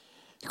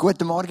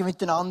Guten Morgen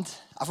miteinander,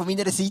 auch von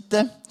meiner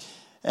Seite.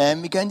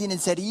 Wir gehen in eine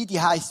Serie,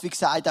 die heisst, wie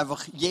gesagt,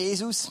 einfach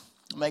Jesus.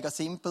 Mega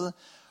simpel.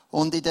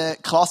 Und in der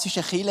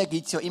klassischen Kirche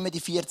gibt es ja immer die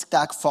 40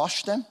 Tage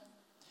Fasten.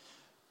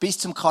 Bis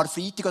zum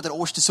Karfreitag oder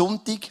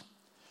Ostersonntag.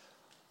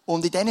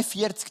 Und in diesen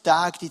 40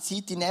 Tagen, die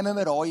Zeit, die nehmen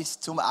wir uns,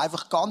 um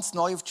einfach ganz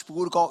neu auf die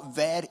Spur zu gehen,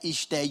 wer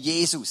ist der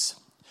Jesus?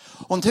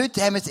 Und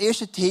heute haben wir das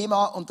erste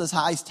Thema und das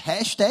heisst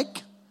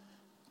Hashtag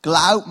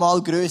Glaub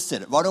mal grösser.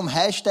 Warum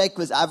Hashtag?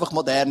 Weil es einfach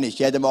modern ist.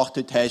 Jeder macht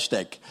heute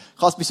Hashtag.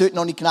 Ich habe bis heute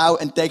noch nicht genau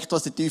entdeckt,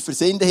 was der tiefe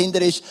Sinn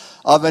dahinter ist.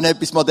 Aber wenn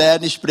etwas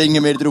modern ist,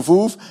 springen wir darauf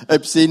auf.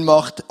 Ob es Sinn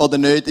macht oder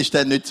nicht, ist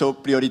dann nicht so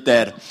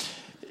prioritär.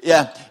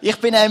 Ja, ich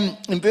bin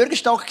im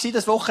Bürgerstock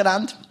das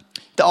Wochenende.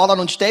 Der Alan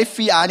und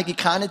Steffi, einige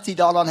kennen sie.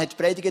 Der Alan hat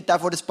predigt auch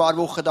vor ein paar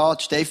Wochen da.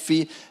 Die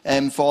Steffi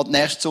fährt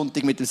nächsten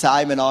Sonntag mit dem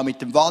Simon an,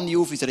 mit dem Vanni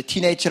auf, unserer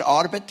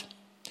Teenager-Arbeit.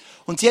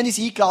 Und sie haben uns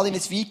eingeladen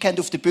in ein Weekend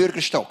auf den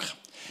Bürgerstock.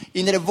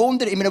 In einem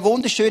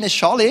wunderschönen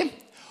Chalet.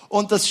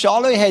 Und das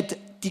Chalet hat,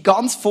 die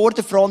ganze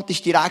Vorderfront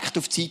ist direkt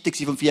auf die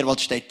Seite vom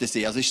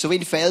Vierwaldstättersee. Also es war so wie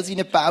ein Fels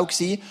hineingebaut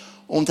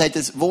und hat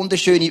eine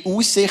wunderschöne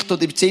Aussicht.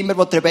 Und im Zimmer,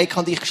 wo Rebecca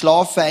und ich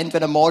geschlafen haben, wenn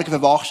du am Morgen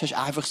verwachst, hast du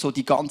einfach so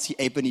die ganze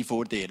Ebene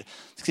vor dir.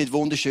 Das sieht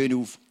wunderschön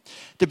auf.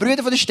 Der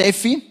Bruder von der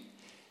Steffi,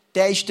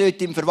 der ist dort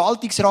im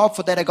Verwaltungsrat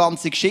von dieser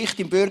ganzen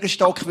Geschichte. Im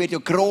Bürgerstock wird ja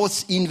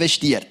gross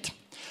investiert.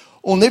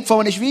 Und nicht von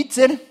einem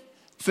Schweizer,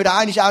 für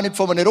einen ist auch nicht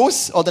von einem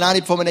Russ oder auch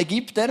nicht von einem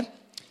Ägypter,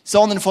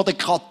 sondern von den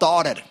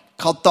Katarern.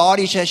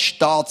 Katarischer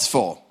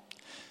Staatsfonds.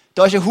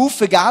 Da ist ein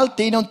Haufen Geld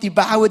drin und die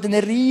bauen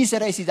eine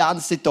riesige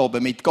Residenz dort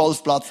oben mit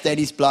Golfplatz,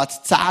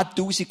 Tennisplatz,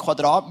 10.000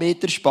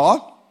 Quadratmeter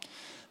Spa.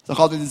 Da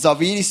kann der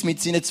Saviris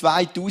mit seinen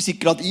 2.000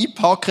 gerade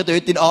einpacken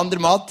dort in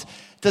Andermatt.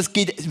 Das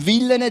gibt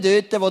Villen dort,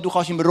 die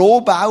du im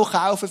Rohbau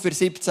kaufen für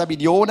 17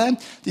 Millionen.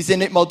 Die sind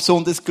nicht mal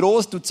besonders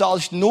gross. Du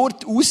zahlst nur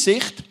die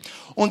Aussicht.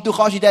 Und du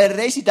kannst in dieser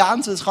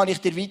Residenz, das kann ich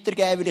dir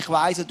weitergeben, weil ich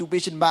weiss, du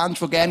bist ein Mensch,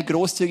 der gerne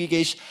grosszügig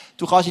ist,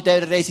 du kannst in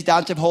dieser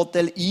Residenz im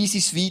Hotel easy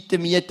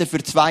Suiten mieten für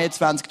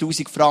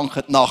 22.000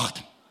 Franken die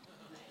Nacht.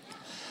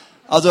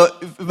 Also,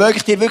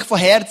 wirklich dir wirklich von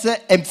Herzen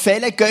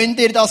empfehlen, gönn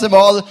dir das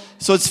einmal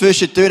so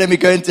zwischendurch, wir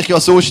gönnen sich ja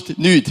sonst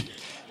nichts.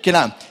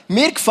 Genau.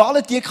 Mir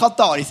gefallen die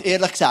Kataris,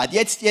 ehrlich gesagt.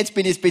 Jetzt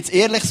bin ich ein bisschen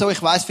ehrlich so.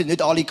 Ich weiss, finde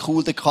nicht alle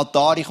cool. Der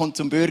Katari kommt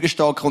zum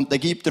Bürgerstock und der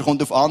Ägypter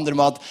kommt auf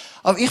Andermatt.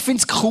 Aber ich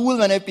finde es cool,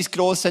 wenn etwas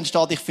Grosses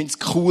entsteht. Ich finde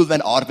es cool,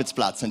 wenn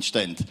Arbeitsplätze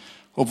entstehen.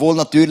 Obwohl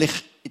natürlich,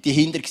 die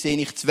Hinter sehe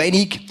ich zu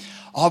wenig.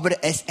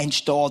 Aber es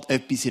entsteht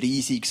etwas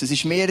Riesiges. Es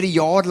ist mehrere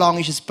Jahre lang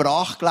ist es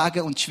brach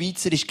gelegen und die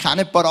Schweizer ist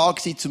keine parat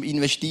gewesen zum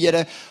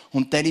Investieren.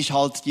 Und dann ist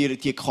halt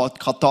die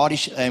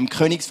katarische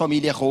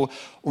Königsfamilie gekommen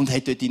und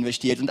hat dort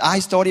investiert. Und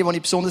eine Story, die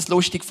ich besonders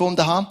lustig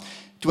gefunden habe,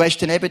 du hast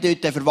dann eben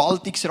dort den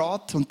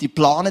Verwaltungsrat und die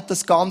planen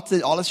das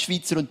Ganze, alles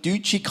Schweizer und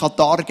Deutsche.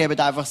 Katarer geben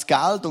einfach das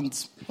Geld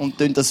und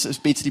tun das ein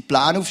bisschen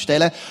Plan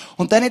aufstellen.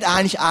 Und dann hat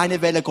eigentlich einer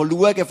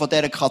schauen von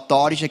dieser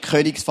katarischen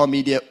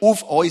Königsfamilie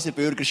auf unseren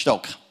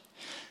Bürgerstock.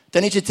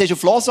 Dann ist er jetzt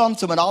auf Lausanne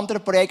zu einem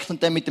anderen Projekt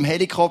und dann mit dem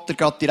Helikopter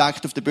gerade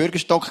direkt auf den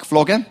Bürgerstock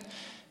geflogen.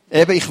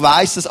 Eben, ich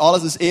weiss das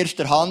alles aus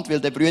erster Hand, weil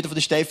der Bruder von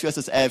der Steffi uns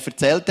das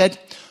erzählt hat.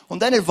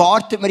 Und dann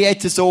erwartet man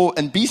jetzt so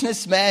einen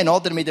Businessman,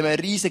 oder, mit einem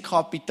riesen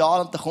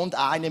Kapital und da kommt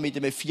einer mit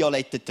einem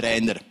violetten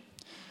Trainer.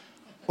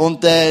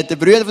 Und der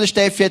Bruder von der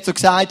Steffi hat so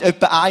gesagt,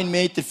 etwa 1,50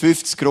 Meter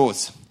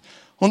gross.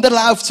 Und er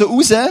läuft so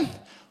raus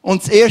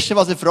und das Erste,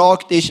 was er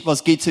fragt, ist,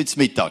 was gibt's heute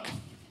Mittag?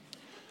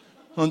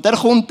 Und dann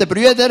kommt der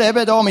Bruder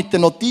eben da mit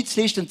der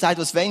Notizliste und sagt,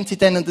 was wollen Sie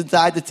denn? Und dann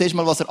sagt er zuerst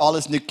mal, was er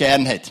alles nicht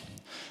gern hat.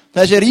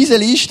 Das ist eine riesen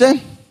Liste.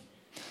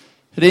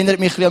 Erinnert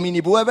mich ein bisschen an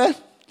meine Buben.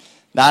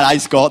 Nein,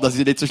 es geht, das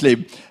ist nicht so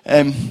schlimm.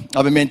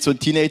 Aber wir haben so einen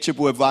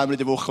Teenager-Bub, der einmal in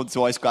der Woche und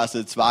zwei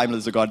gegessen, zweimal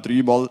oder sogar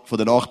dreimal von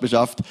der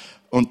Nachbarschaft.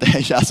 Und der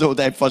ist auch so,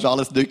 der hat fast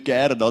alles nicht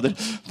gern, oder?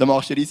 Dann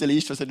machst du eine riesen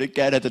Liste, was er nicht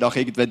gern hat, und dann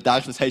irgendwann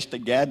denkst, was hast du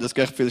denn gern? Das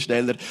geht viel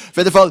schneller. Auf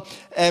jeden Fall,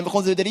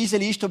 kommt er mit einer riesen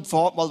Liste und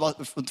fährt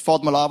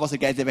mal an, was er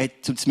gerne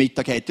zum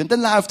Mittag hätte. Und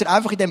dann läuft er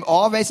einfach in dem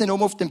Anwesen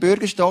auf dem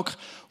Bürgerstock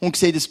und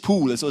sieht ein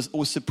Pool, so ein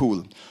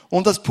Aussenpool.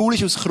 Und das Pool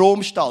ist aus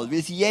Chromstahl,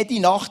 weil sie jede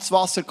Nacht das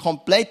Wasser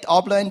komplett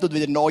ablehnen und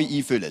wieder neu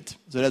einfüllen.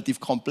 Also relativ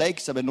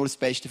komplex, aber nur das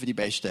Beste für die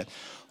Besten.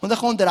 Und dann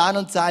kommt er rein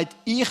und sagt,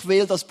 ich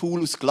will das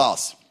Pool aus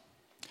Glas.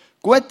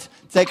 Gut,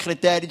 die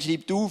Sekretärin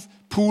schreibt auf,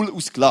 Pool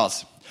aus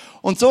Glas.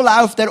 Und so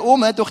läuft er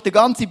durch den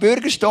ganzen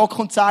Bürgerstock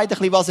und sagt ein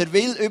bisschen, was er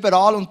will,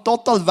 überall und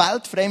total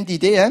weltfremde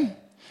Ideen.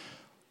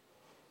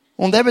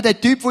 Und eben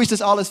der Typ, der uns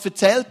das alles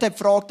erzählt hat,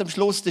 fragt am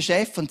Schluss den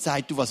Chef und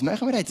sagt, du, was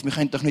machen wir jetzt? Wir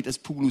können doch nicht ein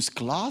Pool aus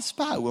Glas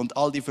bauen und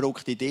all die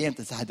verrückten Ideen. Und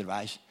dann sagt er,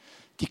 weisst,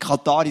 die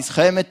Kataris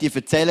kommen, die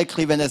erzählen ein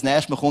bisschen, wenn er das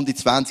nächste Mal kommt, in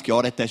 20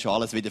 Jahren, hat er schon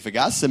alles wieder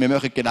vergessen. Wir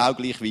machen genau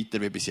gleich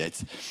weiter wie bis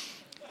jetzt.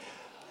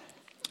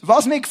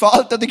 Was mir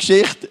gefällt an der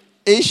Geschichte,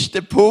 ist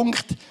der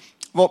Punkt,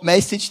 was das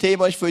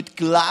Message-Thema ist für heute,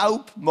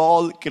 glaub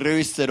mal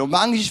grösser. Und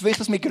manchmal ist es wichtig,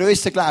 dass wir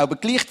grösser glauben.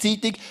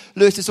 Gleichzeitig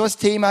löst so ein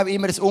Thema auch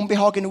immer ein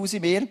Unbehagen aus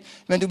in mir.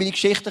 Wenn du meine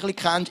Geschichte ein bisschen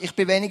kennst, ich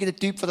bin weniger der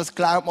Typ, der das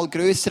Glaub mal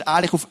grösser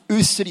eigentlich auf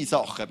äußere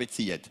Sachen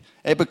bezieht.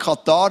 Eben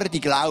Katarer, die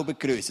glauben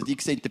grösser. Die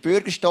sehen den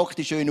Bürgerstock,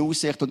 die schöne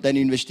Aussicht und dann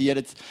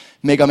investieren sie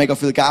mega, mega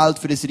viel Geld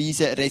für eine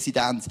riesige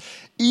Residenz.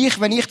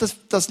 Wenn ich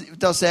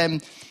das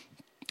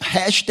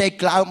Hashtag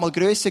Glaub mal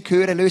grösser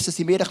hören, löst das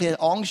in mir ein bisschen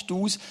Angst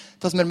aus,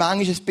 dass wir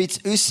manchmal ein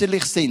bisschen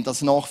äußerlich sind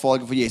als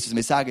Nachfolger von Jesus.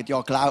 Wir sagen,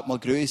 ja, glaub mal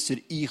grösser,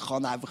 ich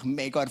kann einfach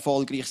mega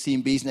erfolgreich sein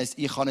im Business,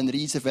 ich kann einen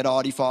riesen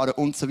Ferrari fahren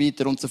und so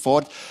weiter und so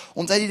fort.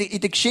 Und es hat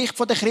in der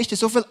Geschichte der Christen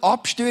so viel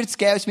Abstürze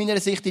gegeben, aus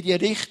meiner Sicht in die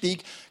Richtung,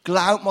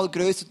 glaub mal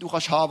grösser, du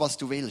kannst haben, was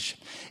du willst.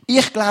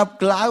 Ich glaube,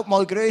 glaub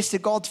mal grösser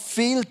geht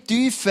viel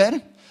tiefer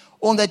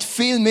und hat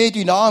viel mehr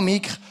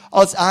Dynamik,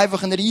 als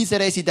einfach eine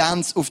riesige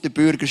Residenz auf den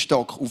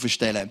Bürgerstock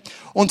aufstellen.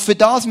 Und für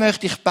das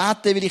möchte ich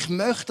beten, weil ich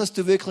möchte, dass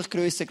du wirklich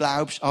grösser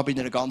glaubst, aber in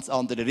einer ganz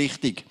anderen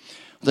Richtung.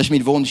 Und das ist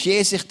mein Wunsch.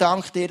 Jesus, ich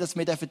danke dir, dass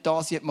wir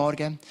da sind heute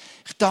Morgen.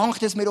 Ich danke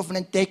dir, dass wir auf eine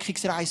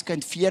Entdeckungsreise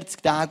gehen,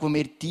 40 Tage, wo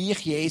wir dich,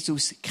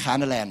 Jesus,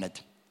 kennenlernen.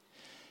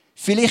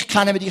 Vielleicht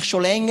kennen wir dich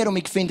schon länger und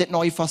wir finden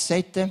neue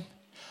Facetten.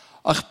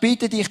 Aber ich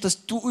bitte dich,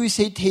 dass du uns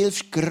heute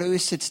hilfst,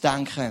 grösser zu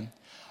denken.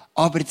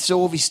 Aber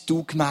so, wie es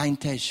du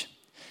gemeint hast.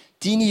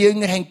 Deine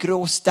Jünger haben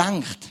gross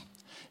gedacht,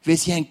 weil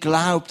sie haben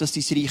geglaubt, dass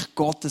das Reich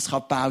Gottes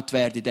gebaut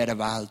werden in dieser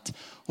Welt.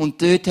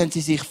 Und dort haben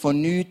sie sich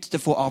von nichts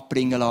davon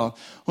abbringen lassen.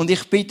 Und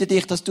ich bitte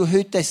dich, dass du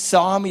heute den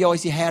Samen in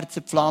unsere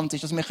Herzen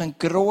pflanzt, dass wir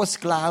gross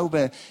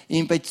glauben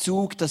in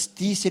Bezug, dass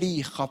dein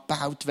Reich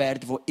gebaut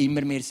werden kann, wo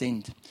immer wir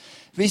sind.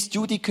 Wie es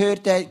Judy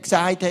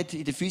gesagt hat,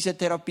 in der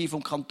Physiotherapie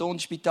vom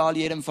Kantonsspital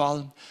in ihrem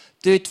Fall,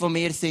 dort, wo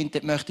wir sind,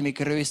 dort möchten wir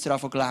grösser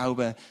davon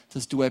glauben,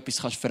 dass du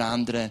etwas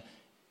verändern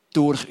kannst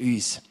durch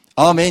uns.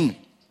 Amen.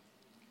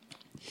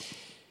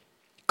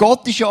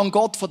 Gott ist ja ein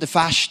Gott der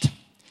Fest.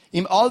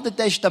 Im Alten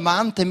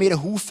Testament haben wir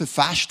einen Haufen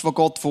Fest, die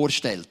Gott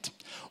vorstellt.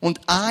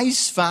 Und ein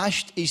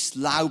Fest ist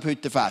das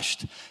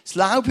Laubhüttenfest. Das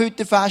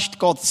Laubhüttenfest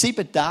geht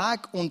 7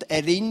 Tage und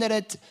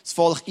erinnert das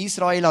Volk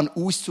Israel an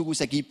den Auszug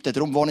aus Ägypten.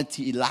 Darum wohnen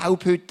sie in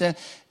Laubhütten,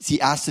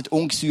 sie essen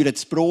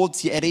ungesäuertes Brot,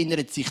 sie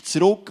erinnern sich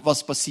zurück,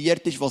 was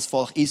passiert ist, als das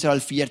Volk Israel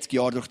 40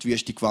 Jahre durch die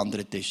Wüste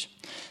gewandert ist.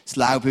 Das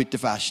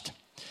Laubhüttenfest.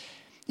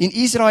 In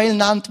Israel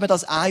nennt man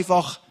das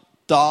einfach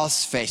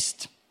das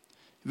Fest.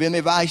 Weil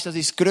man weiss, das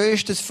ist das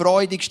grösste, das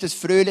freudigste, das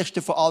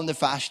fröhlichste von allen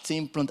Festen.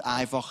 Simpel und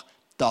einfach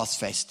das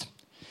Fest.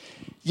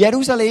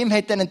 Jerusalem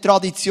hat eine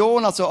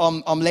Tradition, also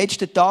am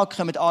letzten Tag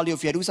kommen alle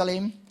auf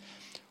Jerusalem.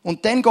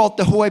 Und dann geht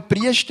der hohe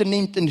Priester,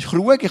 nimmt einen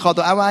Krug, ich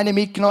habe da auch einen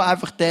mitgenommen,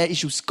 einfach der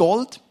ist aus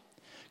Gold,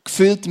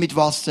 gefüllt mit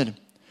Wasser.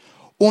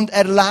 Und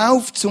er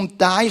läuft zum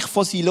Teich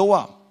von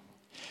Siloa.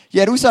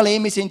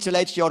 Jerusalem, wir sind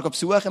zuletzt Jahr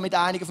besuchen mit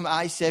einigen vom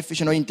ICF, ist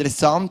ja noch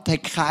interessant,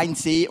 hat keinen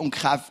See und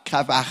kein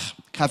Bach,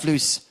 kein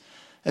Fluss.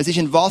 Es ist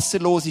eine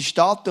wasserlose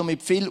Stadt und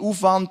mit viel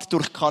Aufwand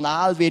durch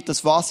Kanal wird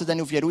das Wasser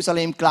dann auf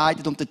Jerusalem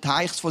geleitet und der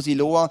Teich von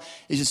Siloa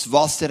ist ein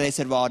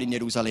Wasserreservoir in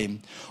Jerusalem.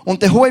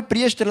 Und der hohe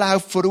Priester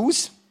läuft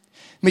voraus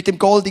mit dem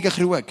goldigen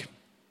Krug.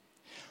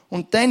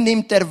 Und dann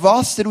nimmt er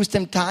Wasser aus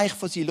dem Teich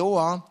von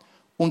Siloa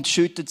und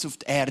schüttet es auf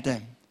die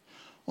Erde.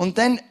 Und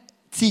dann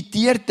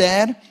zitiert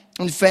er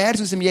ein Vers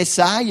aus dem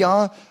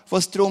Jesaja, wo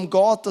es darum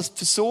geht, dass die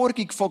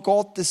Versorgung von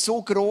Gott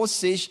so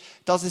gross ist,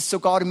 dass es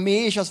sogar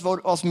mehr ist, als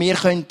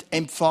wir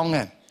empfangen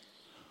können.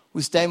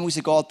 Aus dem heraus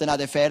geht dann auch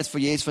der Vers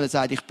von Jesus, der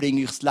sagt, ich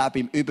bringe euch das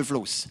Leben im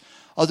Überfluss.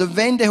 Also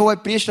wenn der hohe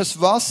Priester das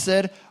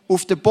Wasser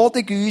auf den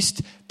Boden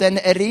gießt, dann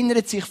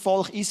erinnert sich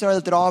Volk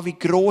Israel daran, wie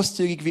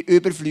grosszügig, wie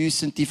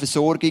überflüssend die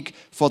Versorgung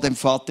von dem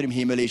Vater im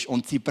Himmel ist.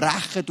 Und sie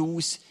brechen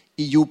aus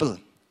in Jubel.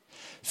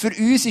 Für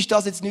uns ist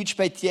das jetzt nichts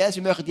Spezielles.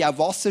 Wir machen ja auch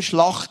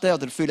Wasserschlachten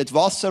oder füllen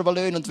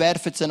Wasserballone und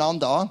werfen es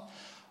einander an.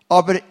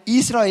 Aber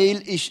Israel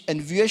ist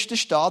ein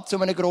Wüstenstaat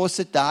zu einem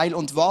grossen Teil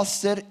und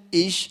Wasser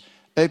ist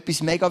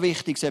etwas mega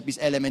Wichtiges, etwas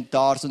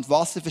Elementares. Und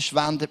Wasser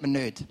verschwendet man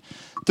nicht.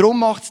 Darum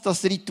macht es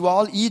das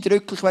Ritual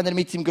eindrücklich, wenn er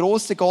mit seinem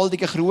grossen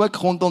goldigen Krug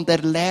kommt und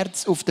er leert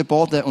es auf den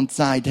Boden und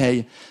sagt,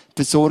 hey, die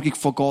Versorgung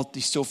von Gott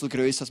ist so viel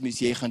grösser, als wir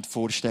uns je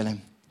vorstellen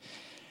können.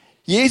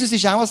 Jesus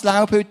ist auch ein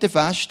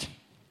Laubhüttenfest.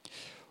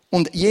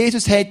 Und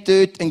Jesus hat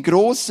dort einen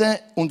grossen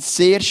und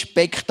sehr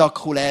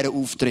spektakulären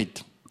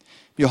Auftritt.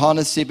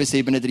 Johannes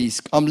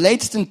 7,37. Am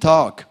letzten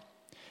Tag,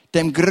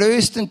 dem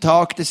grössten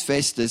Tag des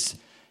Festes,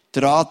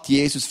 trat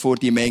Jesus vor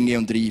die Menge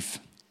und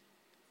rief: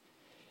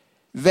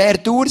 Wer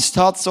Durst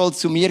hat, soll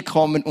zu mir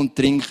kommen und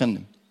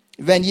trinken.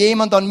 Wenn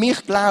jemand an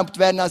mich glaubt,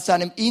 werden aus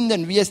seinem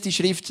Innern, wie es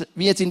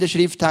in der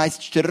Schrift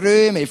heißt,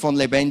 Ströme von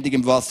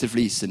lebendigem Wasser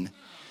fließen.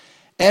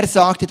 Er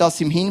sagte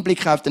das im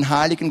Hinblick auf den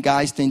Heiligen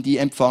Geist, den die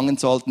empfangen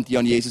sollten, die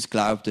an Jesus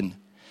glaubten.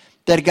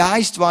 Der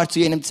Geist war zu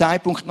jenem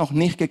Zeitpunkt noch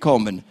nicht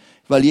gekommen,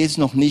 weil Jesus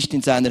noch nicht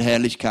in seiner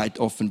Herrlichkeit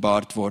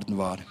offenbart worden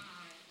war.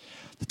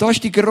 Da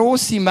ist die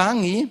grosse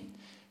Menge.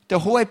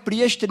 Der hohe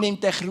Priester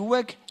nimmt den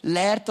Krug,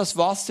 leert das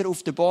Wasser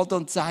auf den Boden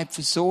und sagt,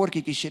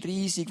 Versorgung ist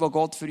riesig, was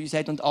Gott für uns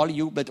hat, und alle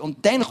jubeln.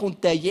 Und dann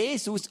kommt der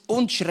Jesus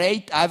und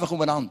schreit einfach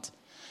umeinander.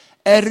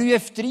 Er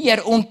ruft rein,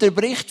 er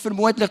unterbricht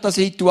vermutlich das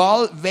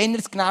Ritual. Wenn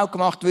er es genau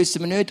gemacht, wissen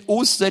wir nicht,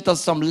 ausser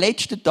dass es am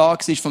letzten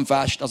Tag ist vom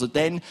Fest, also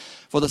dann,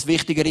 wo das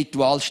wichtige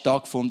Ritual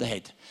stattgefunden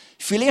hat.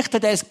 Vielleicht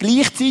hat er es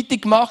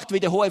gleichzeitig gemacht, wie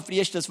der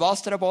Hohepriester das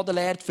Wasser am Boden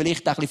leert,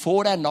 vielleicht auch ein bisschen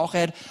vorher,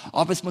 nachher,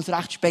 aber es muss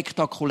recht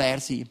spektakulär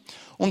sein.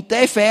 Und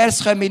diesen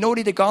Vers können wir nur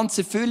in der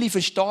ganzen Fülle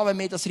verstehen, wenn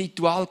wir das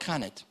Ritual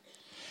kennen.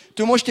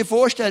 Du musst dir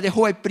vorstellen, der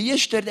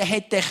Hohepriester, der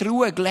hat den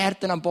Krug,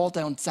 leert ihn am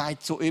Boden und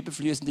sagt, so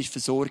überfließend ist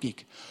Versorgung.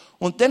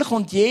 Und dann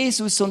kommt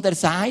Jesus und er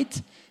sagt,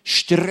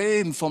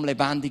 Ström vom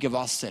lebendigen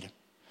Wasser.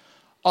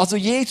 Also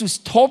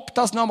Jesus toppt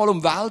das nochmal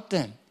um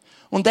Welten.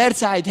 Und er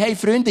sagt, hey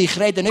Freunde, ich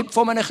rede nicht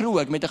von einem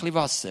Krug mit ein bisschen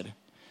Wasser.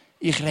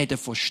 Ich rede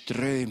von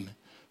Strömen,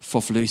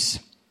 von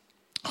Flüssen.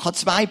 Ich habe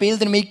 2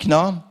 Bilder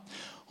mitgenommen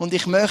und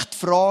ich möchte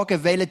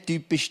fragen, welcher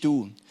Typ bist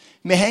du?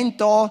 Wir haben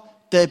hier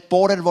den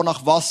Bohrer, der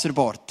nach Wasser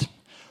bohrt.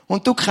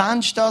 Und du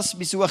kennst das,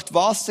 man sucht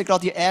Wasser,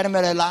 gerade in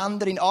ärmeren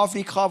Ländern in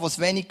Afrika, wo es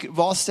wenig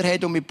Wasser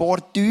hat und man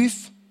bohrt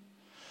tief.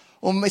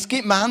 Und es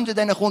gibt Menschen,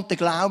 denen kommt der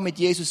Glaube mit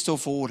Jesus so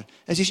vor.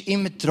 Es ist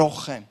immer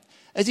trocken.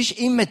 Es ist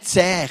immer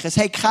zäh. Es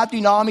hat keine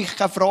Dynamik,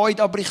 keine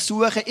Freude, aber ich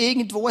suche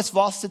irgendwo ein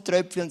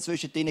Wassertröpfchen und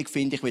zwischendrin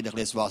finde ich wieder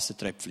ein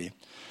Wassertröpfchen.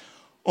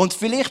 Und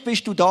vielleicht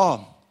bist du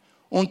da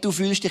und du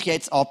fühlst dich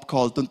jetzt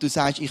abgeholt und du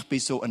sagst, ich bin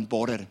so ein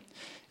Bohrer.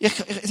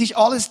 Es ist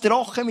alles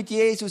trocken mit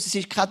Jesus, es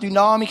ist keine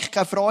Dynamik,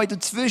 keine Freude.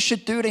 Und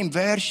zwischendurch im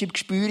Worship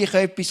spüre ich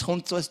etwas,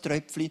 kommt so ein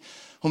Tröpfchen.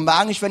 Und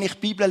manchmal, wenn ich die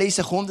Bibel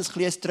lese, kommt ein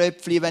kleines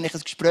Tröpfchen. Wenn ich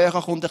ein Gespräch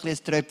habe, kommt ein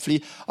kleines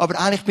Tröpfchen. Aber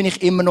eigentlich bin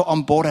ich immer noch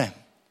am Bohren.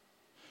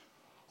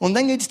 Und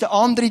dann gibt es den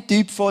anderen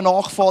Typ von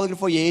Nachfolger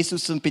von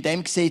Jesus. Und bei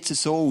dem sieht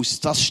es so aus.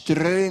 Das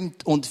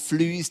strömt und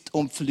fließt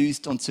und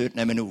fließt und es hört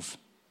nicht mehr auf.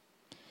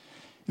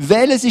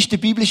 Welches ist der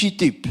biblische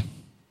Typ?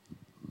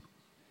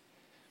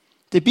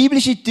 Der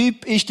biblische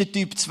Typ ist der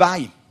Typ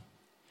 2.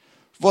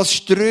 Was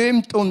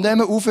strömt und nicht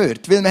mehr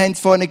aufhört. Weil wir haben es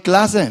vorhin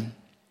gelesen.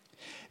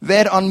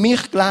 Wer an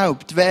mich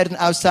glaubt, werden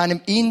aus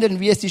seinem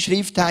Inneren, wie es die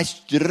Schrift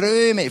heißt,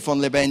 Ströme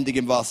von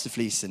lebendigem Wasser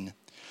fließen.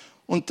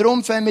 Und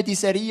darum fangen wir die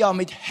Serie an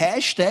mit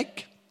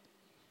Hashtag.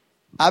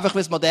 Einfach,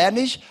 weil es modern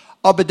ist.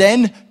 Aber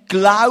dann,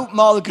 glaub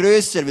mal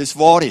grösser, weil es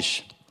wahr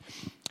ist.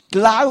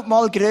 Glaub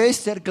mal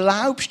grösser.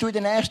 Glaubst du in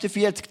den nächsten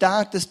 40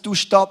 Tagen, dass du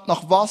statt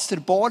nach Wasser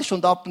bohrst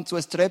und ab und zu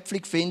ein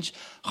Tröpfchen findest,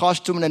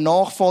 kannst du zu einem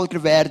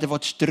Nachfolger werden, wo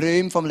die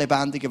Ströme vom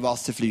lebendigen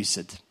Wasser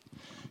fließen?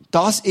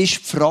 Das ist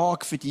die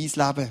Frage für dein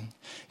Leben.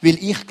 Weil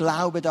ich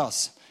glaube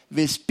das.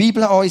 Weil es die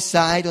Bibel uns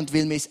sagt und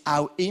weil wir es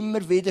auch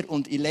immer wieder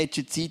und in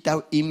letzter Zeit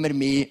auch immer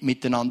mehr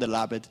miteinander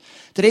leben.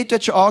 Der Reto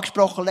hat schon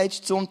angesprochen,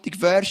 letzten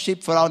Sonntag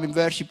Worship, vor allem im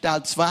Worship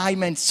Teil 2.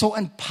 Wir haben so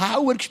eine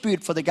Power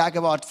gespürt von der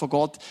Gegenwart von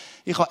Gott.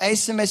 Ich habe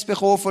SMS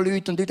bekommen von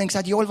Leuten und Leute haben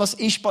gesagt, Joel, was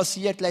ist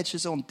passiert letzten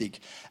Sonntag?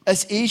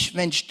 Es ist,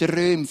 wenn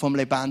Ströme vom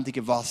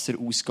lebendigen Wasser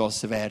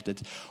ausgegossen werden.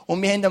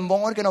 Und wir haben am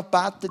Morgen noch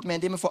gebetet, wir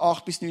haben immer von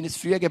 8 bis 9 ein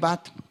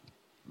Frühgebet.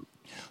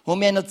 Und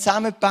wir haben noch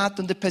zusammen gebetet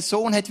und eine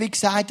Person hat wie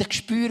gesagt, ich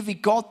spüre, wie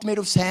Gott mir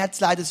aufs Herz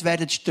legt, es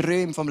werden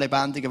Ströme vom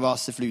lebendigen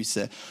Wasser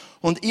fließen.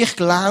 Und ich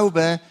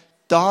glaube,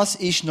 das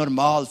ist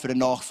normal für einen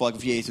Nachfolger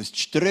von Jesus. Die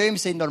Ströme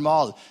sind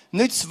normal.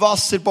 Nicht das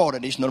Wasser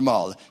bohren ist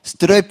normal. Das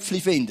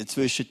Tröpfchen finden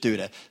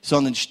zwischendurch.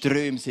 Sondern die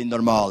Ströme sind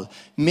normal.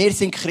 Wir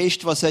sind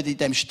Christen, die in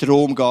diesem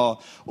Strom gehen.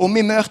 Und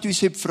wir möchten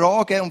uns heute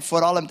fragen, und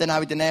vor allem dann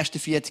auch in den nächsten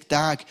 40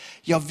 Tagen,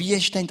 ja, wie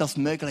ist denn das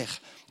möglich?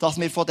 Dass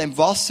wir von dem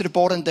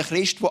wasserbohrenden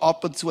Christ, der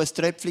ab und zu ein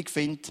Tröpfchen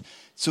findet,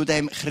 zu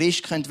dem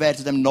Christ werden können,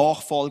 zu dem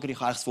Nachfolger. Ich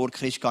habe das Wort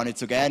Christ gar nicht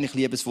so gerne. Ich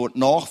liebe das Wort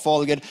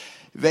Nachfolger.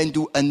 Wenn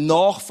du ein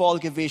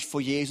Nachfolger bist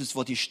von Jesus,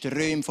 wo die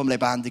Ströme vom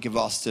lebendigen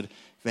Wasser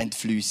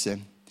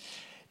fließen.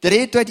 Der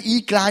Reto hat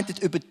eingeleitet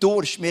über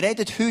Durst. Wir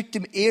reden heute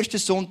am ersten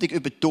Sonntag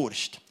über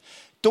Durst.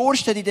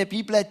 Durst hat in der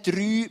Bibel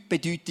 3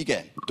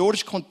 Bedeutungen.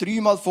 Durst kommt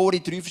 3-mal vor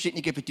in 3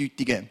 verschiedenen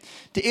Bedeutungen.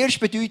 Die erste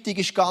Bedeutung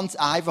ist ganz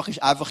einfach,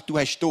 ist einfach, du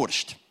hast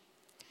Durst.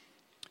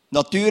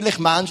 Natürlich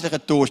menschlicher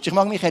Durst. Ich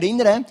mag mich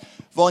erinnern,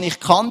 als ich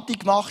Kante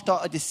gemacht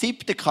habe, die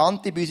 7.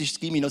 Kante, bei uns ist das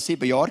Gymnasium noch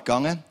 7 Jahre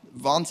gegangen,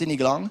 wahnsinnig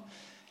lang,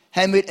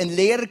 haben wir einen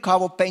Lehrer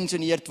gehabt, der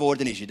pensioniert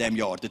worden ist in diesem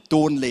Jahr, der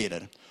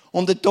Turnlehrer.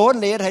 Und der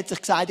Turnlehrer hat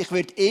sich gesagt, ich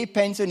werde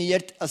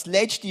pensioniert, als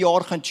letztes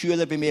Jahr können die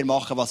Schüler bei mir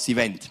machen, was sie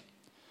wollen.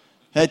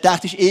 Er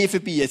dachte, es ist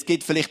vorbei, es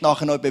gibt vielleicht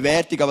nachher noch eine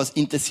Bewertung, aber es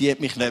interessiert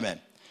mich nicht mehr.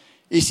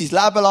 Ist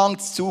sein Leben lang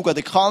zu Zug an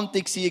der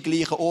Kante gewesen,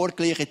 gleicher Ort,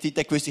 gleiche Zeit,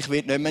 er gewusst, ich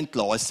werde nicht mehr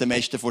entlassen, ein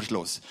Semester vor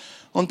Schluss.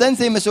 Und dann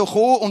sind wir so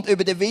gekommen und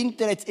über den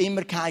Winter hat es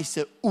immer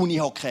geheissen,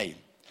 Unihockey.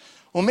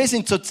 Und wir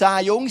sind so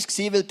 10 Jungs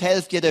gewesen, weil die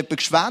Hälfte hat jemand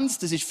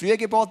geschwänzt. Das ist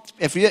Frühstunde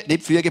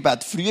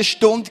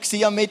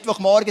gewesen am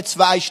Mittwochmorgen,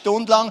 2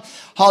 Stunden lang,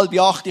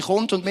 7:30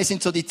 kommt und wir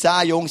sind so die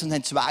 10 Jungs und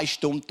haben 2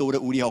 Stunden durch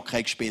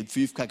Unihockey gespielt,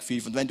 5 gegen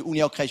 5. Und wenn du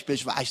Unihockey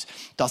spielst, weisst du,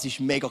 das ist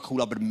mega cool,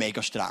 aber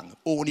mega streng.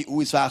 Ohne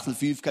Auswechsel,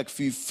 5 gegen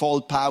 5,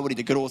 voll Power in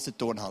der grossen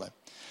Turnhalle.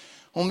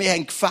 Und wir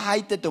haben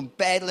gefightet und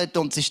battlet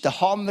und es war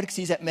der Hammer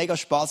gewesen, es hat mega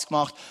Spass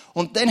gemacht.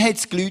 Und dann hat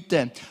es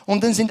geläutet.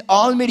 Und dann sind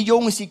all wir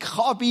Jungs in die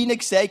Kabine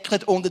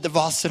gesäckelt, unter den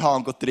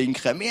Wasserhahn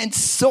trinken. Wir haben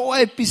so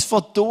etwas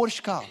von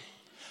Durst gehabt.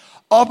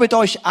 Aber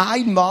da war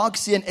ein Mann,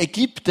 ein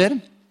Ägypter,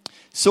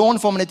 Sohn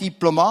von einem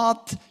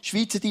Diplomat,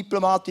 Schweizer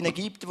Diplomat in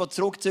Ägypten, der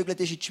zurückgezögert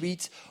ist in die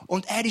Schweiz.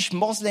 Und er war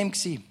Moslem.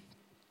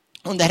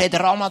 Und er hat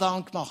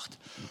Ramadan gemacht.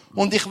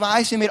 Und ich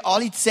weiss, wie wir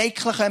alle in die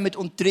Säckchen kommen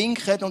und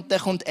trinken, und dann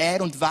kommt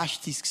er und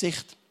wäscht sein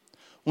Gesicht.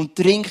 Und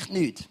trinkt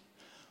nichts.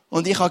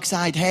 Und ich habe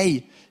gesagt,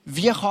 hey,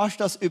 wie kannst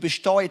du das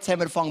überstehen? Jetzt haben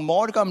wir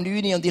morgen um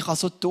 9 Uhr und ich habe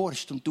so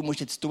Durst. Und du musst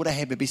jetzt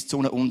durchheben, bis die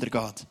Sonne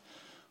untergeht.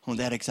 Und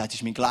er hat gesagt, das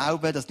ist mein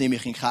Glaube, das nehme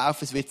ich in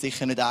Kauf, es wird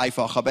sicher nicht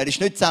einfach. Aber er ist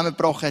nicht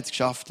zusammengebrochen, hat es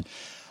geschafft.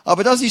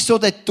 Aber das ist so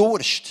der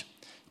Durst.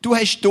 Du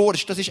hast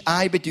Durst, das ist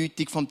eine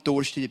Bedeutung vom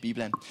Durst in der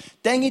Bibel.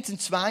 Dann gibt es eine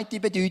zweite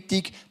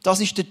Bedeutung, das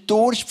ist der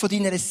Durst von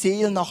deiner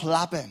Seele nach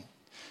Leben.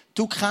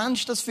 Du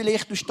kennst das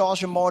vielleicht, du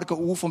stehst am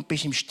Morgen auf und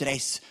bist im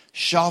Stress.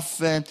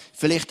 Arbeiten,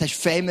 vielleicht hast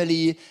du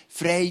Family,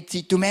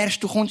 Freizeit. Du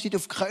merkst, du kommst nicht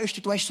auf die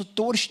Kosten, du hast so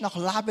Durst nach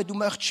Leben, du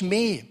möchtest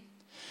mehr.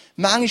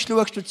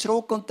 Manchmal schaust du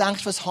zurück und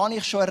denkst, was habe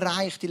ich schon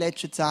erreicht die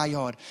letzten 10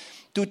 Jahre?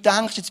 Du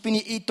denkst, jetzt bin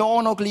ich hier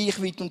noch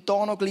gleich weit und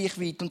da noch gleich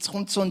weit. Und es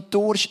kommt so ein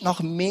Durst nach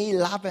mehr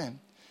Leben.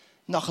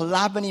 Nach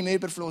Leben im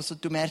Überfluss.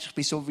 Und du merkst, ich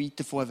bin so weit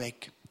davon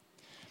weg.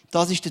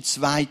 Das ist der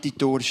zweite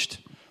Durst.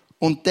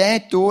 Und dieser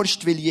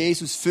Durst will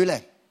Jesus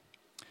füllen.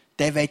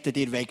 Den will er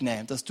dir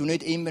wegnehmen. Dass du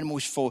nicht immer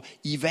musst von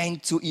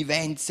Event zu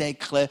Event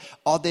säckeln,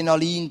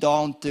 Adrenalin da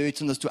und dort,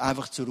 sondern dass du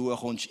einfach zur Ruhe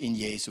kommst in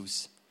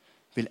Jesus.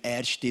 Weil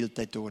er stillt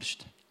den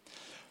Durst.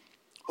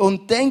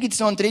 Und dann gibt es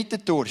noch einen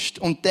dritten Durst.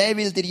 Und den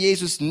will dir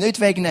Jesus nicht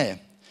wegnehmen,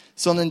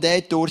 sondern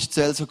der Durst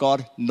soll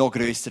sogar noch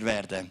grösser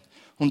werden.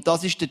 Und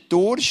das ist der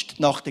Durst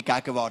nach der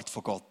Gegenwart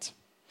von Gott.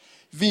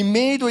 Wie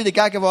mehr du in der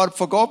Gegenwart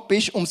von Gott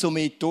bist, umso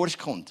mehr Durst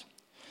kommt.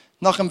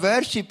 Nach dem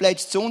Worship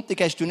letzten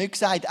Sonntag hast du nicht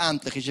gesagt,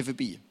 endlich ist er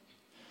vorbei.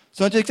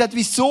 Sondern du hast gesagt,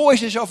 wieso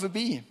ist er schon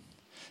vorbei?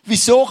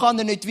 Wieso kann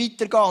er nicht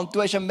weitergehen? Und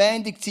du hast am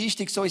Montag,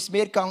 Dienstag so ins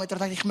Meer gegangen und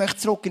gesagt, ich möchte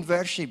zurück in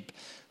Worship.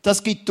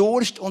 Das gibt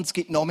Durst und es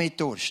gibt noch mehr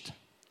Durst.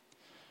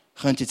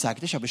 Ich könnte jetzt sagen,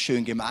 das ist aber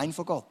schön gemein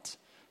von Gott.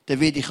 Dann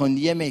werde ich auch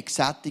nie mehr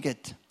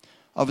gesättigt.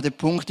 Aber der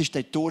Punkt ist,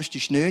 der Durst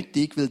ist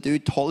nötig, weil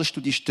dort holst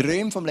du die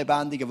Ströme vom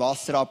lebendigen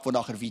Wasser ab, die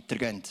nachher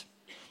weitergehen.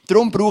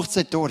 Darum braucht es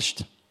den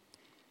Durst.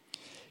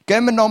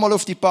 Gehen wir nochmal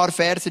auf die paar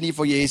Verse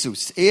von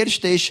Jesus. Das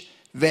erste ist,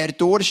 wer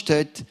Durst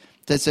hat,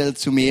 der soll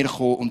zu mir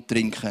kommen und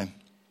trinken.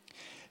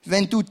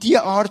 Wenn du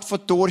diese Art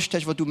von Durst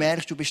hast, wo du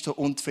merkst, du bist so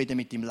unzufrieden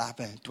mit deinem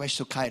Leben, du hast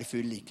so keine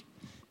Erfüllung,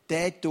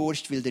 diesen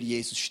Durst will der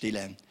Jesus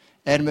stillen.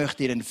 Er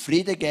möchte dir einen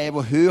Frieden geben,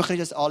 der höher ist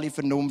als alle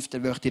Vernunft.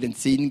 Er möchte dir einen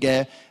Sinn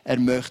geben. Er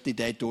möchte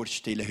diesen Durst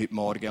stillen heute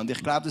Morgen. Und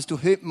ich glaube, dass du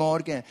heute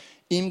Morgen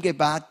im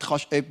Gebet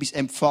kannst etwas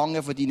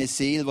empfangen von deiner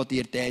Seele, das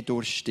dir diesen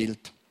Durst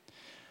stillt.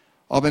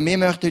 Aber wir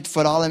möchten heute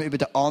vor allem über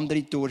den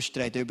anderen Durst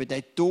reden. Über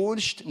den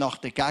Durst nach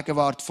der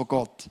Gegenwart von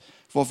Gott,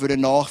 der für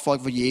den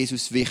Nachfolger von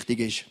Jesus wichtig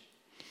ist.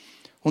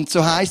 Und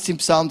so heisst es im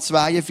Psalm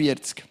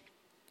 42.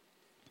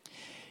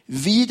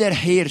 Wie der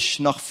Hirsch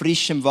nach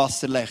frischem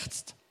Wasser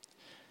lechzt,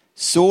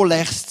 so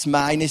lechzt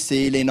meine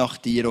Seele nach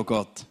dir, o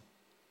Gott.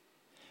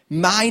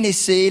 Meine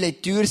Seele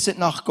dürstet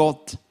nach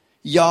Gott,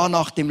 ja,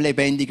 nach dem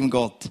lebendigen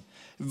Gott.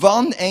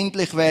 Wann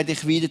endlich werde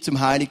ich wieder zum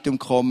Heiligtum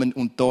kommen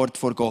und dort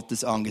vor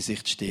Gottes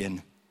Angesicht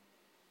stehen?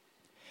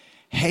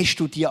 Hast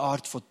du diese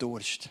Art von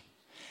Durst?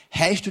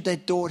 Hast du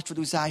den Durst, wo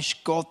du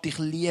sagst, Gott, ich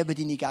liebe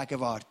deine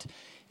Gegenwart.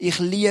 Ich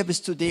liebe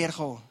es, zu dir zu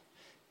kommen.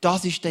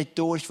 Das ist der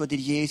Durst, den dir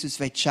Jesus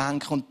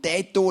schenken will. Und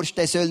dieser Durst,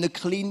 der soll nicht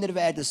kleiner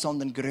werden,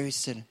 sondern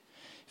grösser.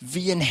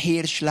 Wie ein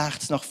Hirsch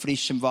lechzt nach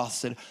frischem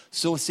Wasser.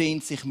 So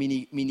sehnt sich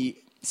meine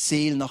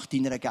Seele nach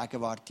deiner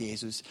Gegenwart,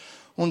 Jesus.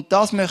 Und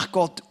das möchte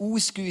Gott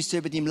ausgießen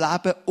über dein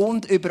Leben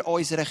und über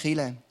unsere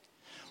Kirche.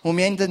 Und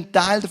wir haben einen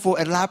Teil davon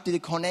erlebt in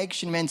der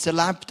Connection. Wir haben es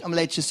erlebt am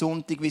letzten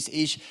Sonntag, wie es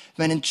ist,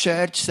 wenn eine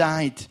Church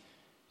sagt,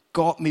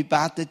 Gott, wir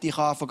beten dich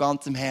an von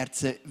ganzem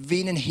Herzen.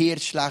 Wie ein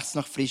Hirsch lechzt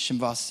nach frischem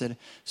Wasser.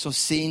 So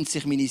sehnt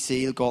sich meine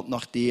Seele, Gott,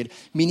 nach dir.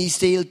 Meine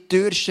Seele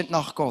dürstet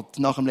nach Gott,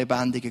 nach dem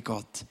lebendigen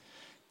Gott.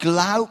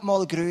 Glaub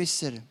mal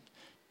grösser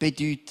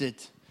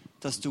bedeutet,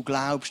 dass du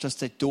glaubst, dass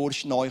der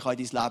Durst neu in dein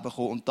Leben kommt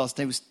und dass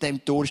aus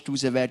dem Durst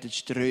heraus werden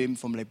Ströme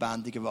vom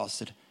lebendigen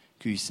Wasser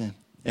fliessen.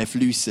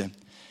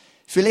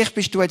 Vielleicht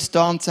bist du jetzt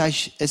da und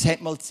sagst, es hat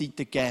mal Zeiten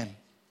gegeben.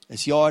 Ein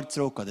Jahr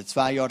zurück oder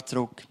 2 Jahre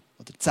zurück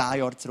oder 10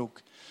 Jahre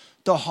zurück.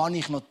 Da habe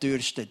ich noch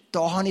dürstet.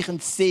 Da habe ich eine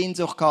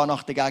Sehnsucht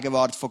nach der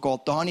Gegenwart von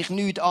Gott. Da habe ich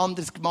nichts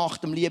anderes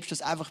gemacht. Am liebsten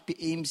das einfach bei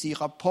ihm sein. Ich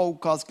habe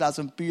Podcasts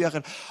gelesen und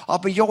Bücher.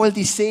 Aber Joel,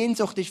 die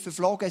Sehnsucht ist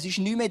verflogen. Es ist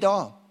nicht mehr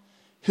da.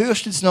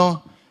 Höchstens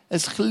noch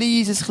ein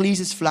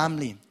kleines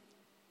Flämmchen.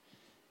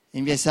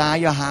 In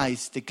Jesaja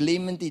heisst, der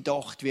glimmende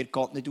Docht wird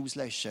Gott nicht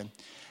auslöschen.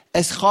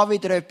 Es kann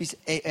wieder etwas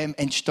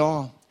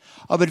entstehen.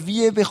 Aber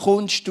wie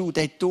bekommst du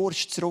den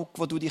Durst zurück,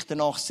 wo du dich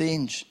danach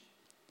sehnst?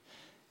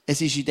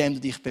 Es ist, indem du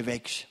dich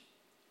bewegst.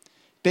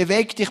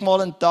 Beweg dich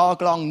mal einen Tag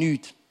lang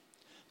nicht.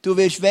 Du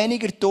wirst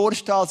weniger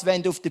Durst haben, als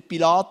wenn du auf den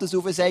Pilatus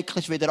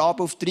raufsäckelst, wieder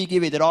runter auf die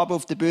Rigi, wieder runter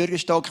auf den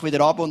Bürgerstock,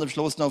 wieder runter und am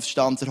Schluss noch aufs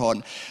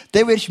Stanzerhorn.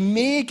 Dann wirst du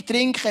mehr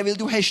trinken, weil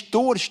du hast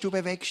Durst, du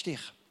bewegst dich.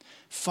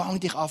 Fang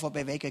dich an zu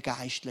bewegen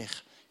geistlich.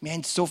 Wir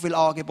haben so viel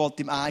Angebot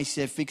im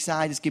ICF. Wie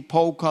gesagt, es gibt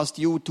Podcasts,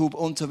 YouTube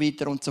und so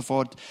weiter und so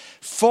fort.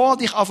 Fang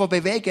dich an zu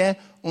bewegen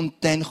und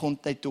dann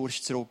kommt der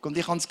Durst zurück. Und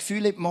ich habe das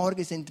Gefühl, heute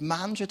Morgen sind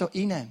Menschen da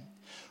drinnen,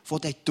 die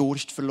den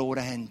Durst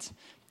verloren haben.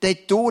 Der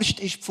Durst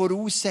ist die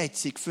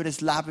Voraussetzung für ein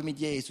Leben mit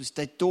Jesus.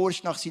 Der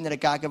Durst nach seiner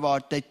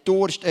Gegenwart, der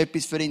Durst,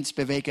 etwas für ihn zu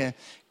bewegen.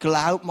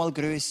 Glaub mal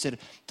grösser,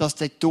 dass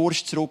der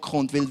Durst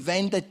zurückkommt. Weil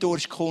wenn der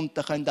Durst kommt,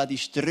 dann können auch die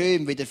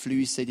Ströme wieder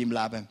fliessen in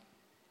deinem Leben.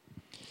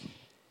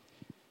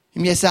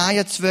 Im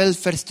Jesaja 12,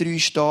 Vers 3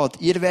 steht,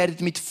 ihr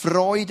werdet mit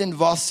Freuden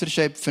Wasser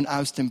schöpfen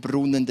aus dem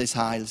Brunnen des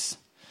Heils.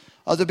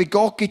 Also bei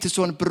Gott gibt es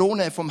so einen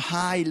Brunnen vom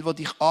Heil, der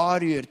dich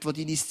anrührt, der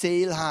deine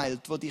Seele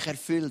heilt, der dich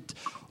erfüllt.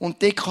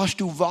 Und dort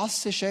kannst du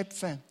Wasser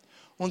schöpfen.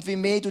 Und wie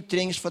mehr du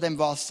trinkst von dem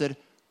Wasser,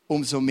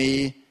 umso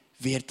mehr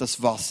wird das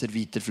Wasser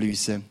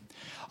weiterfließen.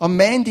 Am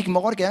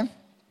Montagmorgen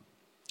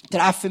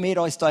treffen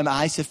wir uns hier im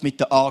ICF mit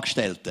den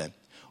Angestellten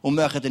und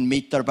machen eine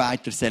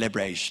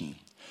Mitarbeiter-Celebration.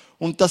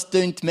 Und das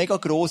klingt mega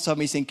gross,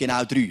 aber wir sind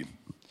genau 3.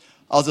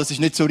 Also es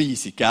ist nicht so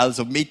riesig, gell?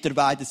 So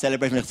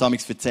Mitarbeiter-Celebration, wenn ich es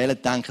manchmal erzähle,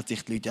 denken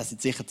sich die Leute, das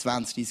sind sicher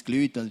 20, 30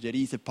 Leute und eine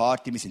riesige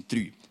Party, wir sind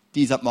 3.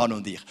 Dieser Mann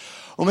und ich.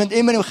 Und wir haben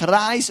immer im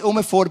Kreis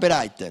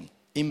vorbereiten.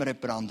 Immer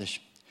jemand anderes.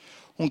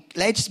 Und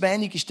letztes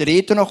Montag ist der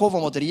Reto noch gekommen,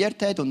 der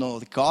moderiert hat, und noch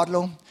der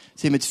Carlo.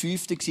 Sind wir das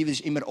 5. gewesen, weil es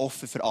ist immer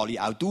offen für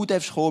alle. Auch du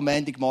darfst kommen,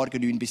 Montagmorgen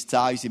 9 bis 10,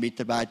 unsere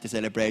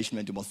Mitarbeiter-Celebration,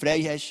 wenn du mal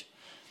frei hast.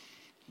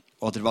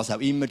 Oder was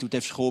auch immer, du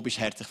darfst kommen, bist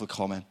herzlich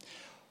willkommen.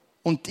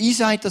 Und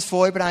Isa hat das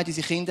vorbereitet,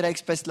 unsere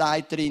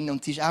Kinderexpressleiterin,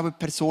 und sie ist auch eine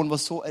Person, die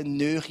so eine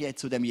Nähe hat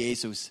zu dem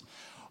Jesus.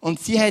 Und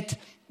sie hat,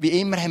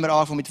 wie immer, haben wir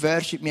angefangen mit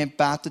Worship, wir haben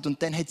gebetet,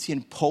 und dann hat sie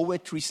einen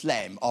Poetry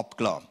Slam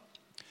abgelassen.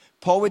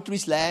 Poetry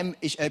Slam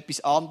ist etwas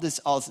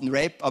anderes als ein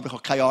Rap, aber ich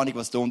habe keine Ahnung,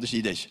 was der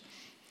Unterschied ist.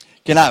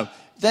 Genau.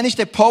 Dann ist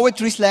der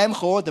Poetry Slam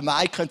gekommen, der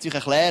Mike könnte sich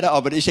erklären,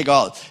 aber ist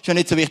egal. Ist ja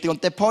nicht so wichtig.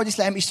 Und der Poetry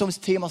Slam ist so um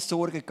das Thema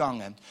Sorge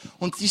gegangen.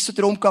 Und es ist so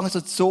darum gegangen,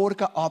 so die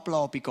Sorgen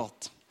abzulassen bei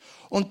Gott.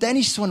 Und dann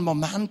ist so ein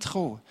Moment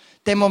gekommen.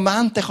 Den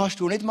Moment, den kannst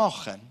du nicht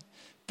machen.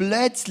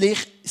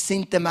 Plötzlich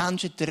sind den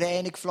Menschen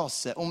Tränen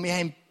geflossen. Und wir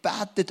haben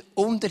gebetet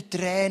unter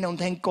Tränen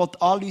und haben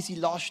Gott all unsere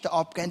Lasten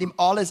abgegeben, ihm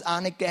alles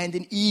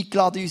hingegeben, ihn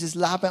eingeladen in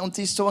unser Leben. Und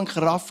es war so eine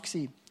Kraft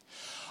gewesen.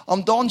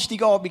 Am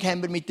Donnerstagabend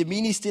haben wir mit dem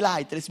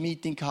Ministryleiter ein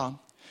Meeting gehabt.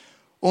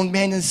 Und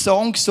wir haben einen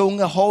Song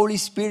gesungen, Holy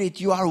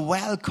Spirit, you are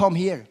welcome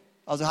here.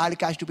 Also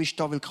Heiliger Geist, du bist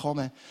da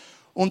willkommen.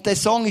 Und der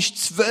Song ist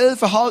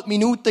 12,5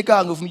 Minuten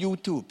gegangen auf dem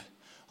YouTube.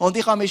 Und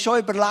ich habe mir schon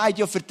überlegt,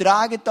 ja,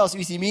 vertragen das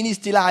unsere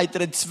Ministryleiter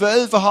einen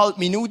 12,5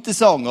 Minuten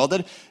Song,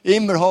 oder?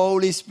 Immer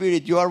Holy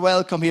Spirit, you are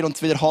welcome here, und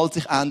es wiederholt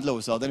sich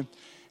endlos, oder?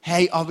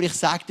 Hey, aber ich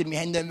sag dir,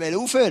 wir haben nicht mehr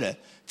aufhören.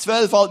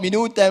 12,5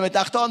 Minuten haben wir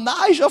gedacht, oh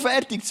nein, schon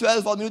fertig,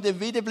 12,5 Minuten,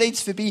 wieder Blitz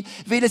vorbei,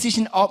 weil es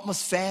eine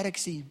Atmosphäre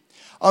war.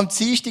 Am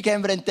Dienstag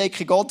haben wir einen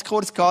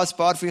Entdecken-Gott-Kurs gehabt, ein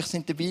paar von euch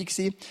sind dabei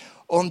gewesen.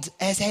 Und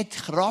es hat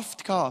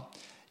Kraft gehabt.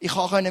 Ich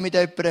konnte mit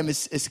jemandem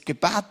ein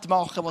Gebet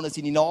machen, das er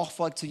seine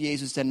Nachfolge zu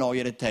Jesus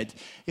erneuert hat.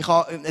 Ich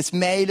habe ein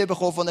Mail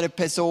bekommen von einer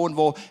Person,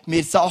 die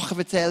mir Sachen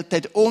erzählt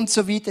hat und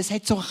so weiter. Es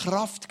hat so eine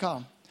Kraft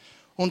gehabt.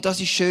 Und das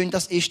ist schön,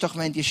 das ist doch,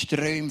 wenn die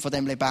Ströme von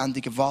dem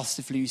lebendigen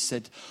Wasser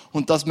fließen.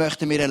 Und das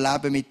möchten wir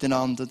erleben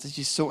miteinander. Das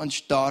war so eine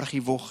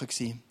starke Woche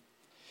gewesen.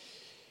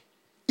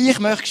 Ich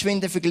möchte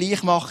geschwind einen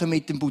Vergleich machen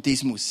mit dem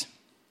Buddhismus.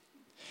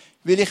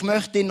 Weil ich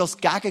möchte dir noch das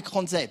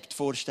Gegenkonzept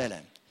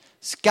vorstellen.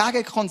 Das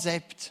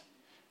Gegenkonzept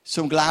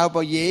zum Glauben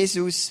an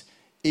Jesus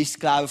ist das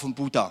Glauben vom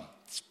Buddha.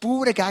 Das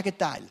pure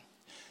Gegenteil.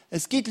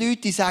 Es gibt Leute,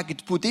 die sagen,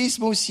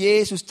 Buddhismus,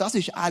 Jesus, das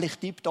ist eigentlich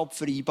tiptop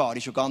vereinbar,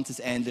 ist ein ganz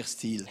ähnliches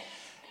Ziel.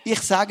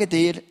 Ich sage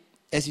dir,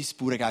 es ist das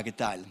pure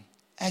Gegenteil.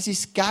 Es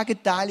ist das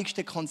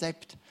gegenteiligste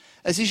Konzept.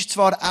 Es ist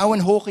zwar auch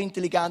eine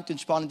hochintelligente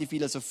und spannende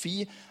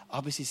Philosophie,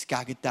 aber es ist das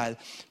Gegenteil.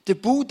 Der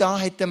Buddha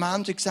hat den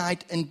Menschen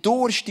gesagt, ein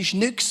Durst ist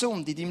nicht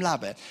gesund in deinem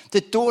Leben.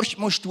 Den Durst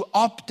musst du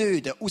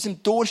abtöten. Aus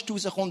dem Durst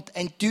heraus kommt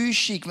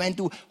Enttäuschung. Wenn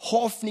du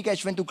Hoffnung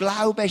hast, wenn du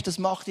Glauben hast, das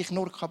macht dich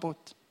nur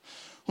kaputt.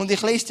 Und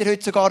ich lese dir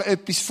heute sogar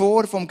etwas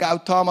vor vom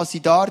Gautama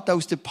Siddhartha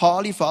aus der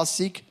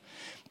Pali-Fassung.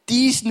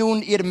 Dies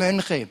nun, ihr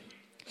Mönche,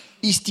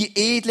 ist die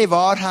edle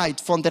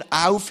Wahrheit von der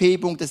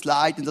Aufhebung des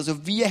Leidens.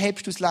 Also wie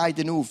hebst du das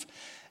Leiden auf?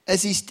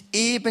 Es ist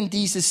eben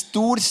dieses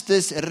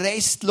Durstes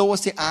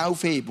restlose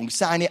Aufhebung,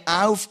 seine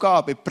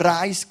Aufgabe,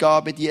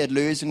 Preisgabe, die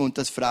Erlösung und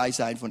das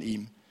Freisein von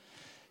ihm.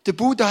 Der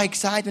Buddha hat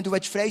gesagt, wenn du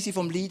frei sein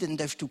vom Leiden, dann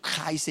darfst du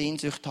keine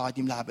Sehnsucht haben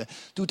in deinem Leben.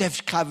 Du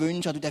darfst keine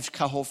Wünsche haben, du darfst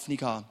keine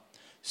Hoffnung haben.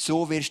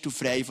 So wirst du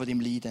frei von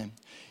deinem Leiden.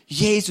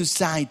 Jesus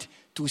sagt,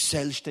 du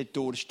sollst den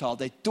Durst haben,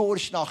 den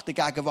Durst nach der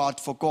Gegenwart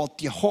von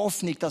Gott, die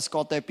Hoffnung, dass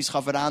Gott etwas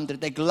verändern kann,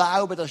 den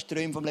Glauben, dass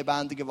Ströme vom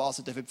lebendigen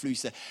Wasser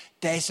fließen dürfen,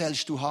 den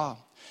sollst du haben.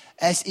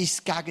 Es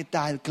ist das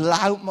Gegenteil.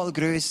 Glaub mal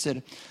grösser,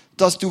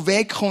 dass du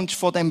wegkommst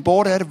von dem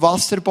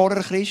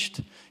Wasserbohrer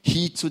Christ,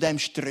 hin zu dem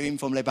Ström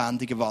vom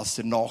lebendigen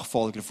Wasser,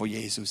 Nachfolger von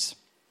Jesus.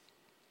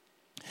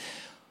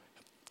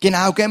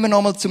 Genau, gehen wir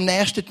nochmal zum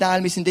nächsten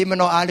Teil. Wir sind immer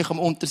noch eigentlich am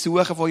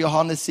Untersuchen von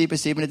Johannes 7,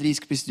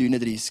 37 bis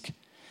 39.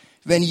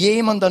 Wenn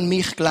jemand an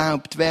mich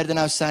glaubt, werden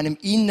aus seinem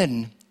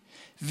Innern,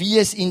 wie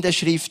es in der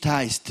Schrift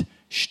heißt,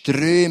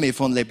 Ströme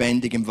von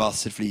lebendigem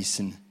Wasser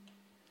fließen.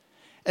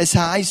 Es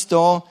heisst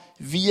da,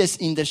 wie es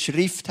in der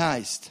Schrift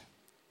heisst.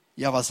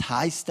 Ja, was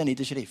heisst denn in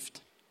der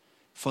Schrift?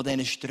 Von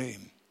diesen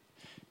Strömen.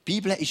 Die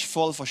Bibel ist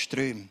voll von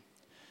Strömen.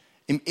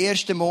 Im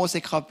 1.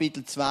 Mose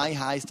Kapitel 2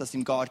 heisst, dass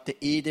im Garten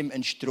Eden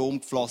ein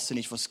Strom geflossen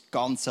ist, der das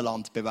ganze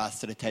Land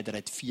bewässert hat. Er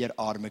hat 4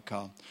 Arme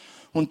gehabt.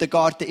 Und der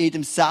Garten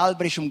Eden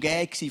selber war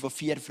umgeben von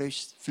 4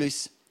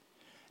 Flüssen.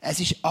 Es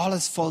war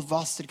alles voll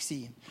Wasser.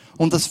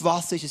 Und das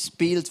Wasser ist ein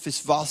Bild für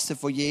das Wasser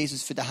von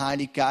Jesus, für den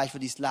Heiligen Geist, für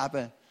dein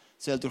Leben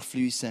soll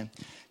durchfließen.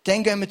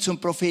 Dann gehen wir zum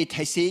Prophet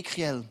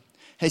Hesekiel.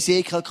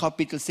 Hesekiel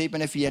Kapitel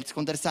 47.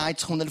 Und er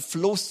sagt, es kommt ein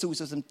Fluss aus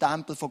dem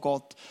Tempel von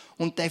Gott.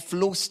 Und der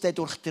Fluss, der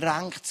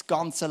durchdrängt das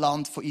ganze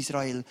Land von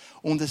Israel.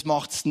 Und es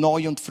macht es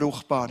neu und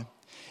fruchtbar.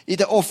 In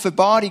der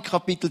Offenbarung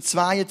Kapitel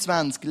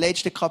 22,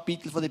 letzte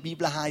Kapitel der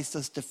Bibel, heisst,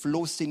 dass der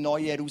Fluss in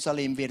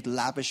Neu-Jerusalem wird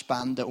Leben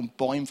spenden und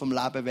Bäume vom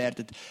Leben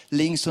werden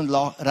links und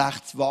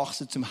rechts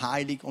wachsen zum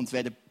Heilig und es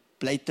werden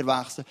Blätter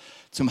wachsen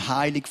zum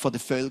Heilig der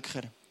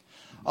Völker.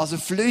 Also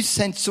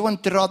Flüsse haben so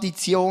eine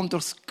Tradition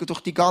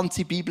durch die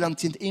ganze Bibel und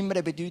sind immer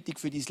eine Bedeutung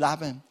für dein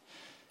Leben.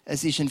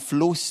 Es ist ein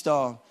Fluss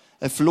da,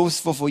 ein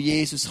Fluss, der von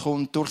Jesus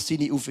kommt, durch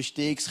seine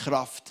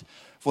Auferstehungskraft,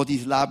 wo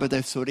dein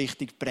Leben so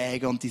richtig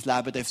prägen und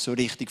dein Leben so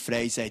richtig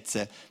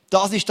freisetzen.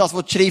 Das ist das,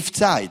 was die Schrift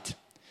sagt.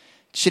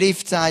 Die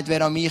Schrift sagt,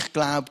 wer an mich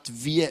glaubt,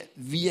 wie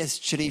es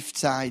die Schrift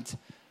sagt.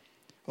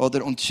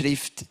 Oder? Und die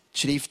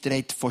Schrift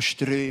redet von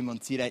Strömen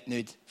und sie redet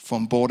nicht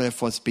vom Bohren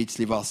von ein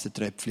bisschen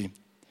Wassertröpfchen.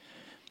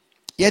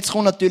 Jetzt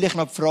kommt natürlich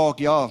noch die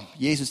Frage, ja,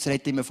 Jesus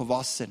redet immer von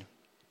Wasser.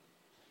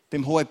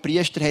 Beim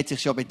Hohenpriester hat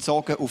sich schon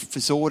bezogen auf die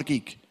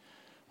Versorgung.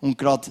 Und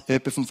gerade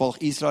jemand vom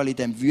Volk Israel in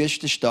diesem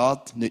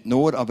Wüstenstaat, nicht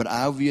nur, aber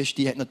auch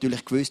Wüste, hat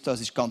natürlich gewusst,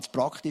 das ist ganz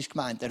praktisch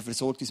gemeint. Er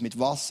versorgt uns mit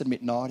Wasser,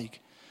 mit Nahrung.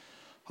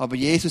 Aber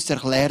Jesus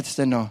erklärt es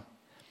dann noch.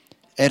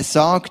 Er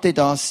sagte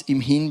das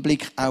im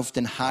Hinblick auf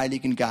den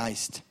Heiligen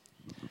Geist,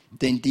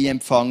 den die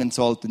empfangen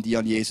sollten, die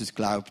an Jesus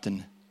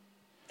glaubten.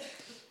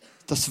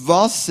 Das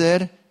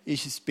Wasser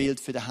ist ein Bild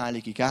für den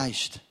Heiligen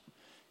Geist.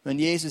 Wenn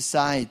Jesus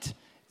sagt,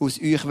 aus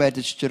euch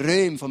werden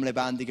Ströme vom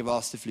lebendigen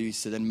Wasser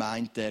fließen, dann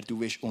meint er, du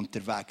wirst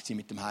unterwegs sein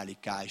mit dem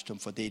Heiligen Geist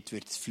und von dort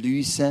wird es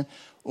fließen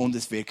und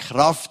es wird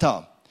Kraft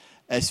haben.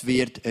 Es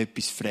wird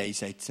etwas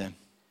freisetzen.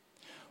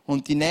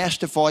 Und die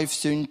nächsten 5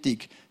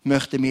 Sündig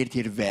möchten wir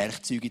dir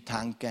Werkzeuge in die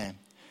Hand geben,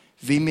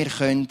 wie wir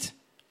können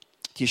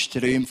die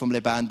Ströme vom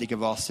lebendigen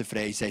Wasser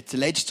freisetzen.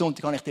 Letzten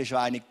Sonntag habe ich dir schon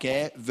einen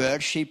gegeben,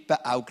 worshipen,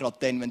 auch gerade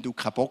dann, wenn du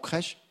keinen Bock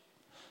hast.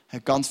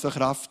 Hat ganz viel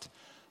Kraft.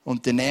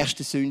 Und der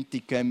nächste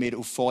Sonntag gehen wir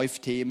auf 5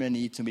 Themen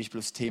ein, zum Beispiel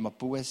auf das Thema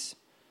Buß,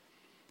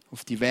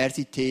 auf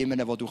diverse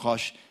Themen, wo du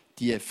kannst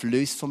die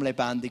Flüsse vom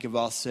lebendigen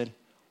Wasser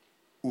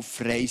auf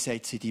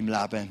freisetzen in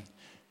deinem Leben.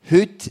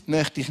 Heute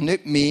möchte ich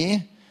nicht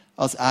mehr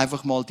als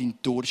einfach mal deinen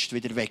Durst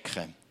wieder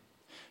wecken.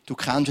 Du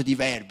kennst ja die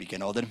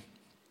Werbungen, oder?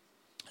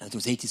 Du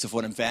sitzt so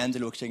vor einem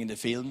Fernseher, schaust irgendeinen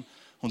Film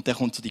und dann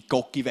kommt so die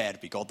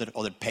Gocki-Werbung,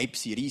 oder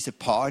Pepsi, riesen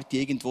Party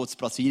irgendwo in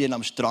Brasilien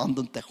am Strand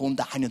und dann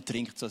kommt einer und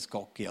trinkt so ein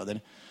Gocki,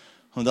 oder?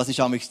 Und das ist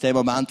nämlich der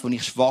Moment, wo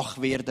ich schwach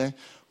werde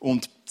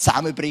und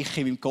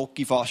zusammenbreche beim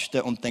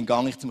Gocki-Fasten und dann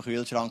gehe ich zum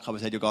Kühlschrank, aber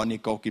es hat ja gar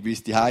nicht Gocki bei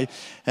uns zu Hause.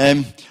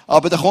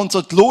 Aber da kommt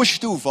so die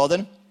Lust auf,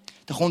 oder?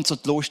 Da kommt so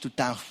die Lust und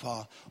denkst,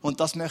 wow. Und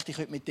das möchte ich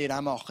heute mit dir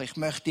auch machen. Ich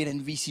möchte dir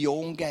eine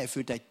Vision geben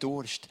für diesen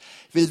Durst.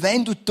 Weil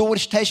wenn du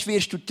Durst hast,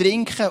 wirst du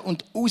trinken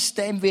und aus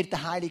dem wird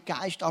der Heilige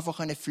Geist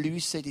einfach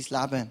fliessen in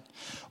dein Leben.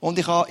 Und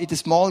ich habe in der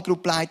Small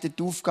Group Leiter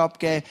die Aufgabe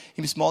gegeben,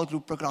 im Small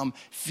Group Programm,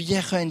 wie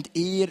könnt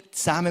ihr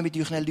zusammen mit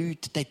euren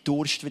Leuten den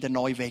Durst wieder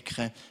neu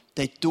wecken?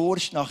 Den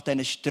Durst nach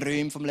diesen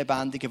Strömen vom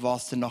lebendigen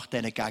Wasser, nach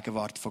dieser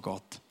Gegenwart von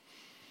Gott.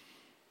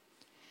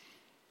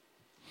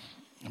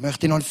 Ich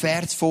möchte noch einen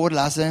Vers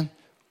vorlesen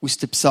aus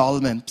den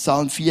Psalmen.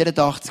 Psalm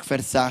 84,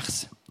 Vers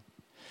 6.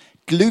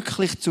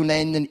 Glücklich zu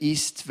nennen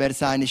ist, wer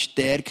seine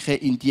Stärke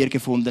in dir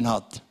gefunden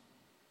hat.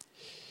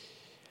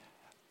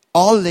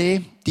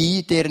 Alle,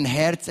 deren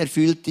Herz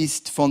erfüllt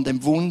ist von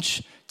dem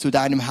Wunsch, zu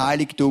deinem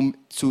Heiligtum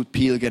zu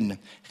pilgern.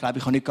 Ich glaube,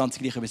 ich habe nicht ganz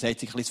gleich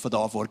übersetzt, ich lese von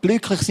da vor.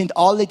 Glücklich sind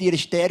alle, die ihre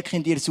Stärke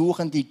in dir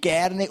suchen, die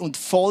gerne und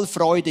voll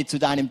Freude zu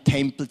deinem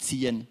Tempel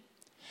ziehen.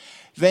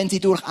 Wenn sie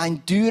durch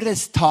ein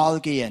dürres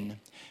Tal gehen,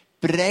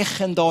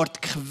 brechen dort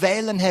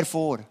Quellen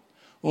hervor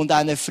und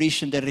ein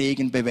erfrischender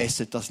Regen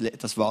bewässert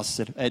das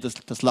Wasser,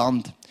 das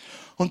Land.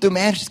 Und du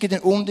merkst, es gibt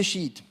einen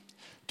Unterschied.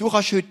 Du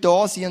kannst heute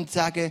da sein und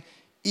sagen,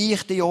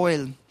 ich, der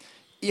Joel,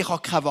 ich habe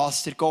kein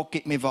Wasser, Gott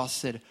gibt mir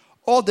Wasser.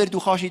 Oder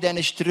du kannst in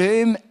diesen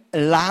Strömen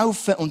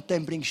laufen und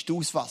dann bringst du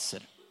das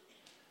Wasser.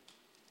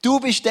 Du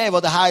bist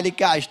der Heilige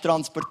Geist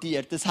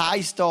transportiert. Das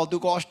heisst, du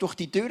gehst durch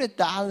die dürren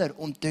Täler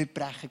und dort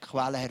brechen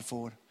Quellen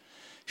hervor.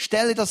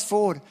 Stell dir das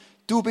vor.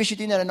 Du bist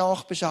in deiner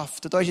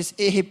Nachbarschaft und da ist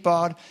ein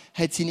Ehepaar,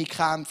 hat seine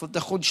Kämpfe und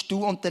dann kommst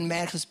du und dann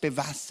merkst du, es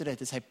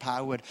bewässert, es hat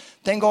Power.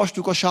 Dann gehst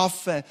du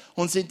arbeiten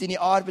und sind deine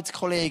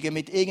Arbeitskollegen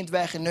mit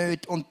irgendwelchen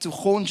Nöten und du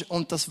kommst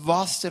und das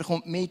Wasser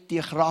kommt mit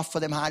die Kraft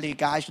von dem Heiligen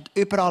Geist und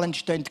überall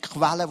entstehen die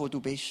Quellen, wo du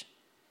bist.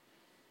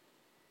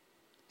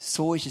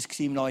 So ist es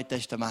im Neuen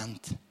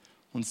Testament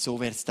und so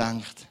wird es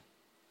gedacht.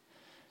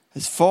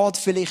 Es fängt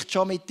vielleicht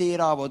schon mit dir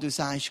an, wo du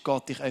sagst,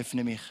 Gott, ich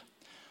öffne mich.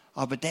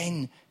 Aber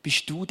dann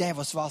bist du der, der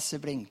das Wasser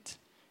bringt.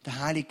 Der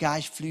Heilige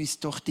Geist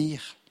fließt durch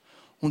dich.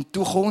 Und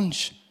du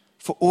kommst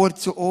von Ort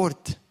zu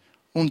Ort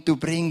und du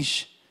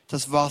bringst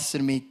das Wasser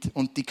mit.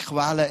 Und die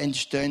Quellen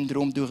entstehen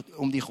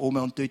um dich herum.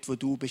 Und dort, wo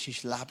du bist,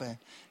 ist Leben.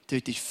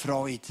 Dort ist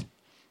Freude.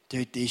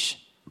 Dort ist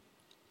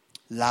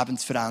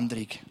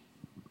Lebensveränderung.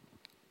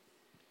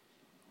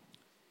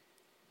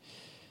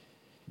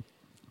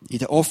 In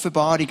der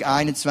Offenbarung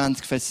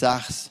 21, Vers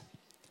 6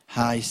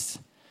 heisst,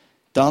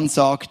 dann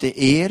sagte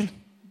er,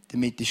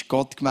 damit ist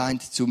Gott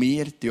gemeint, zu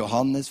mir,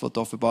 Johannes, der die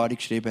Offenbarung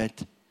geschrieben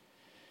hat,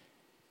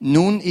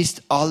 nun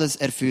ist alles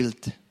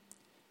erfüllt.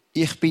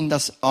 Ich bin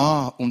das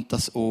A und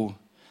das O,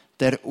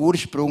 der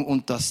Ursprung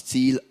und das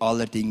Ziel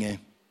aller Dinge.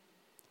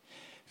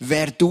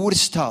 Wer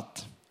Durst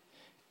hat,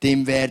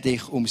 dem werde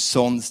ich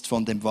umsonst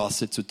von dem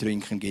Wasser zu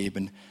trinken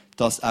geben,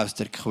 das aus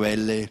der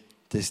Quelle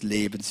des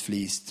Lebens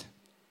fließt.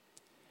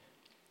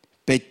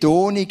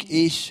 Betonung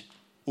ist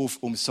auf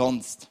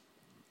umsonst.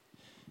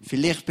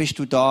 Vielleicht bist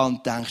du da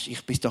und denkst,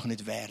 ich bin es doch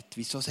nicht wert.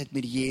 Wieso sollte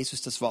mir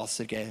Jesus das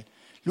Wasser geben?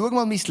 Schau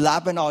mal mein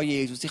Leben an,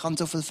 Jesus. Ich habe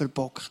so viel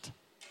verbockt.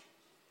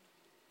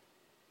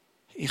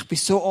 Ich bin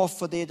so oft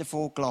von dir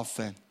davon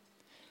gelaufen.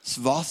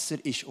 Das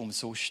Wasser ist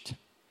umsonst.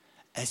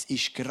 Es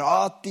ist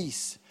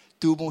gratis.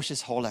 Du musst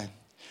es holen.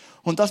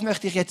 Und das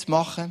möchte ich jetzt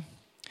machen.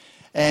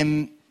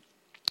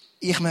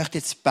 Ich möchte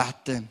jetzt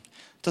beten,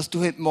 dass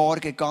du heute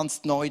Morgen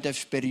ganz neu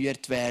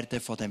berührt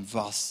werden von dem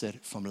Wasser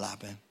vom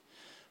Leben.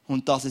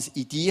 Und dass es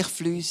in dich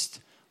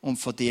fließt und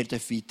von dir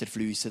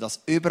weiterfließen.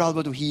 Dass überall,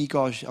 wo du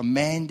hingehst, am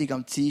Montag,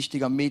 am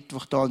Dienstag, am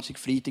Mittwoch, Donnerstag,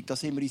 Freitag, da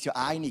sind wir uns ja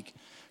einig.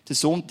 Der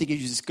Sonntag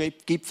ist unser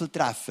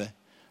Gipfeltreffen.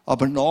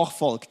 Aber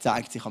Nachfolge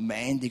zeigt sich am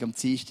Montag, am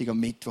Dienstag, am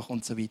Mittwoch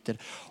und so weiter.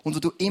 Und wo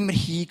du immer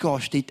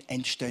hingehst, dort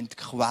entstehen die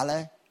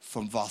Quellen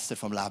vom Wasser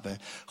vom Leben.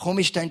 Komm,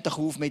 wir stehen doch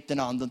auf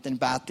miteinander und dann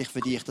bete ich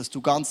für dich, dass du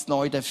ganz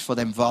neu von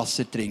dem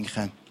Wasser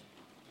trinken.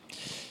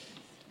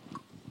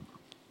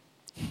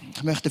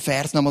 Ich möchte den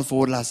Vers nochmal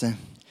vorlesen.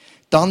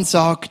 Dann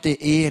sagte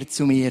er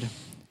zu mir,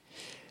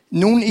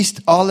 nun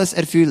ist alles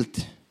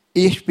erfüllt.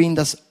 Ich bin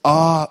das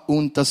A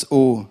und das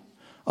O.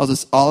 Also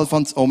das Alpha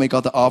und das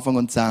Omega, der Anfang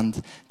und das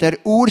Ende.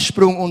 Der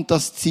Ursprung und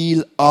das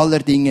Ziel aller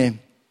Dinge.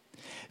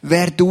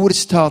 Wer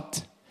Durst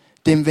hat,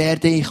 dem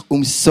werde ich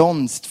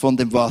umsonst von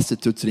dem Wasser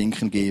zu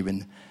trinken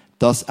geben,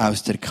 das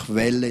aus der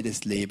Quelle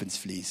des Lebens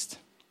fließt.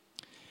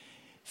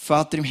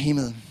 Vater im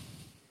Himmel,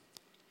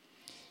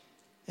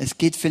 es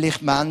gibt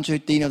vielleicht Menschen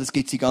heute drin, oder es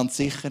gibt sie ganz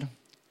sicher,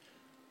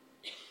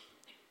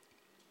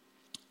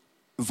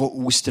 die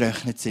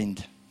ausgetrocknet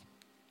sind.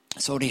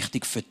 So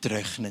richtig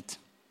vertrocknet.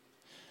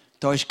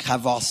 Da ist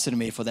kein Wasser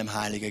mehr von dem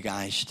Heiligen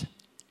Geist.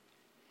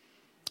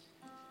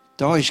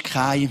 Da ist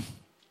keine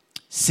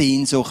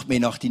Sehnsucht mehr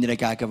nach deiner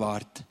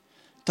Gegenwart.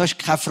 Da ist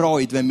keine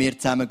Freude, wenn wir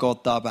zusammen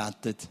Gott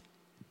anbeten.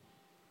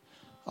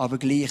 Aber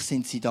gleich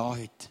sind sie da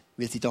heute,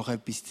 weil sie doch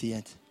etwas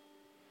ziehen.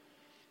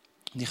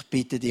 Und ich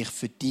bitte dich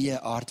für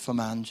diese Art von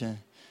Menschen,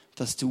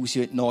 dass du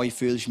sie heute neu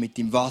füllst mit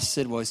dem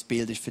Wasser, das ein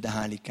Bild ist für den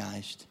Heiligen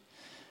Geist.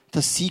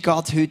 Dass sie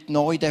gerade heute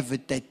neu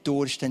diesen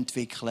Durst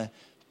entwickeln.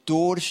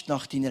 Durst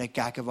nach deiner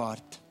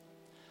Gegenwart.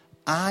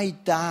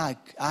 Ein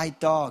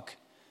Tag,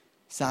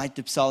 sagt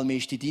der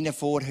Psalmist, in deinen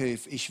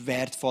Vorhöfen ist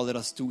wertvoller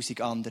als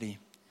 1000 andere.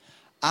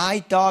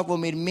 Ein Tag,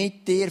 den wir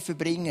mit dir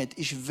verbringen,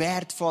 ist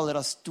wertvoller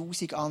als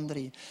 1000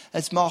 andere.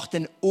 Es macht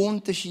einen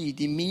Unterschied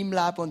in meinem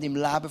Leben und im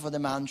Leben der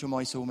Menschen um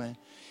uns herum.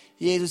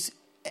 Jesus,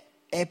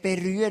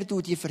 berühre du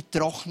die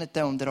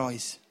Vertrockneten unter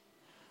uns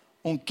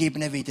und gib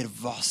ihnen wieder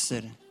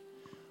Wasser.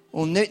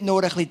 Und nicht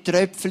nur ein bisschen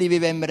Tröpfchen, wie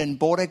wenn wir einen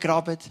Brunnen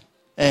graben,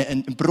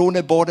 einen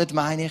Brunnen bohren,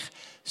 meine ich,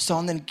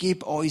 sondern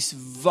gib uns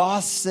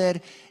Wasser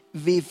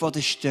wie von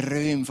den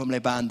Strömen vom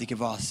lebendigen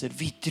Wasser,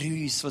 wie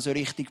die Rüsse, die so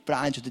richtig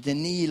breit sind, oder der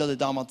Nil oder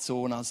der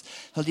Amazonas,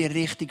 so die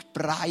richtig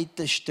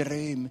breiten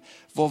Ströme,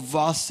 die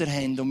Wasser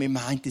haben und wir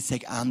meinen, es sei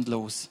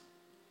endlos.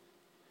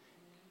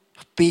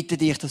 Ich bitte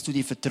dich, dass du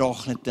die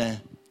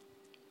Vertrockneten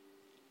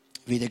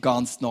wieder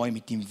ganz neu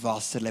mit deinem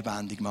Wasser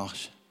lebendig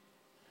machst.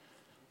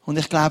 Und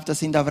ich glaube, da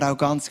sind aber auch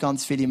ganz,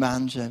 ganz viele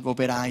Menschen, die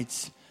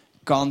bereits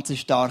ganz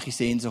starke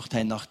Sehnsucht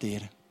haben nach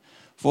dir.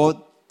 Die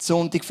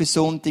Sonntag für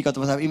Sonntag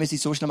oder was auch immer sie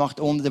sonst noch macht,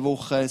 unter der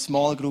Woche,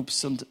 Small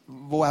Groups und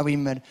wo auch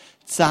immer,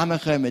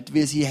 zusammenkommen,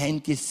 weil sie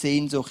haben die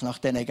Sehnsucht nach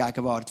dieser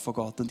Gegenwart von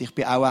Gott. Und ich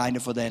bin auch einer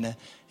von denen.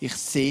 Ich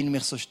sehne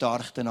mich so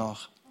stark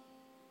danach.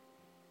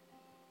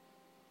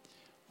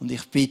 Und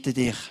ich bitte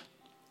dich,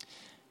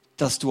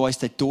 dass du uns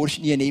den Durst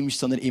nie nimmst,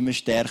 sondern immer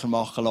stärker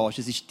machen lässt.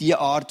 Es ist die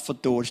Art von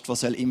Durst, die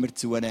soll immer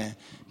zunehmen.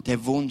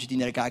 Der Wunsch in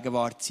deiner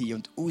Gegenwart sein.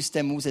 Und aus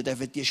dem heraus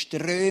dürfen die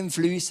Ströme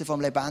fliessen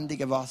vom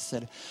lebendigen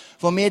Wasser.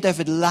 Wo wir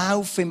dürfen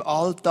laufen im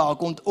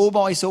Alltag und um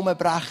uns herum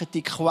brechen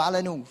die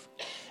Quellen auf.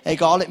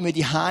 Egal, ob wir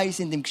die Hause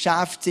sind, im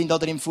Geschäft sind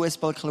oder im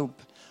Fußballclub.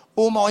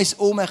 Um uns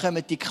herum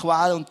kommen die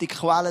Quellen und die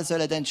Quellen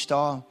sollen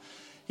entstehen.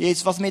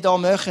 Jetzt, was wir hier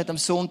machen am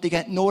Sonntag,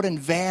 hat nur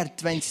einen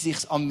Wert, wenn sie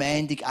sich am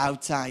Montag auch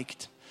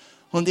zeigt.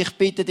 Und ich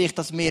bitte dich,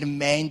 dass wir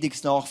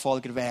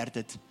Montagsnachfolger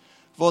werden.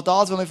 wo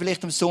das, was wir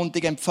vielleicht am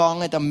Sonntag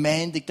empfangen, am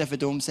Montag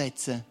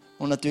umsetzen dürfen.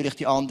 Und natürlich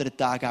die anderen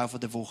Tage auch von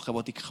der Woche,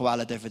 wo die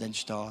Quellen entstehen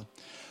dürfen.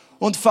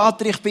 Und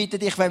Vater, ich bitte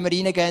dich, wenn wir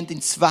reingehen in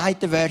den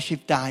zweiten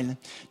Worship-Teil,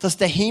 dass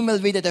der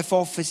Himmel wieder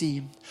offen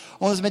sein darf.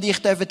 Und dass wir dich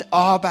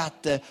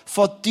anbeten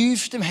von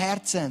tiefstem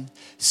Herzen.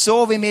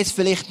 So wie wir es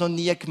vielleicht noch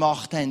nie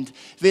gemacht haben.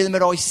 Weil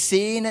wir uns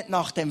sehnen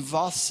nach dem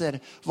Wasser,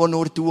 das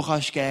nur du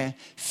kannst geben.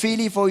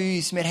 Viele von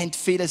uns, wir haben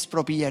vieles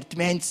probiert.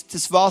 Wir haben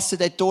das Wasser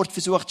dort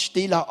versucht zu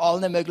stillen an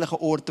allen möglichen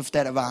Orten auf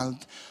dieser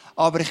Welt.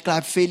 Aber ich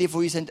glaube, viele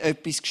von uns haben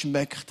etwas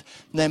geschmeckt.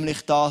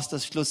 Nämlich das,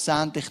 dass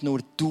schlussendlich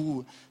nur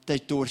du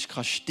den Durst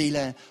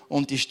stillen kannst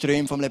und die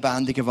Ströme vom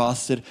lebendigen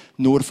Wasser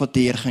nur von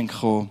dir kommen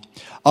können.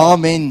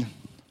 Amen.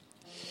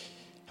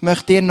 Ich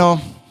möchte dir noch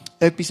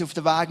etwas auf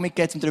den Weg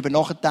mitgeben, um darüber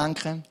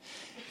nachzudenken.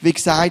 Wie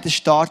gesagt, es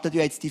startet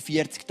ja jetzt die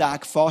 40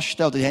 Tage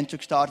Fasten, oder die haben schon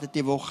gestartet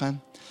diese Woche.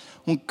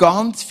 Und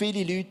ganz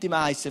viele Leute im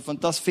ISF,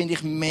 und das finde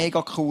ich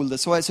mega cool.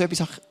 So etwas habe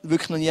ich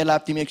wirklich noch nie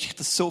erlebt in meiner Geschichte,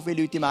 dass so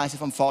viele Leute im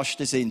ISF am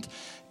Fasten sind.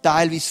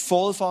 Teilweise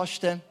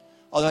Vollfasten.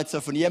 Also, ich habe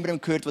jetzt von niemandem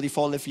gehört, der die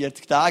vollen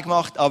 40 Tage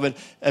macht, aber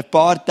ein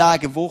paar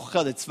Tage, eine Woche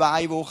oder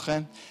 2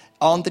 Wochen.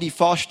 Andere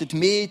fasten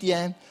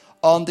Medien,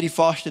 andere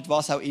fasten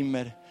was auch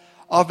immer.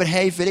 Aber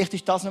hey, vielleicht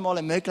ist das nochmal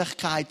eine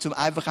Möglichkeit, um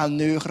einfach auch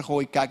näher zu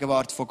kommen in die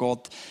Gegenwart von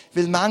Gott.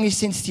 Weil manchmal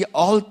sind es die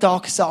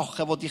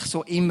Alltagssachen, die dich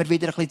so immer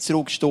wieder ein bisschen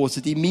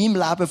zurückstoßen. In meinem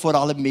Leben vor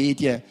allem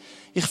Medien.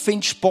 Ich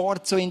finde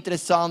Sport so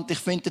interessant, ich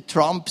finde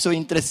Trump so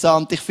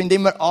interessant, ich finde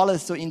immer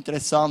alles so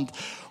interessant.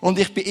 Und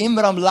ich bin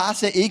immer am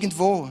Lesen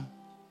irgendwo.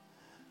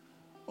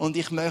 Und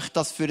ich möchte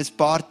das für ein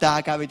paar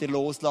Tage auch wieder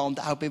loslassen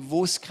und auch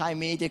bewusst keine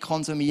Medien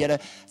konsumieren,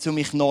 um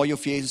mich neu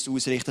auf Jesus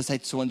auszurichten. Das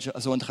hat so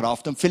eine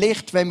Kraft. Und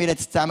vielleicht, wenn wir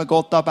jetzt zusammen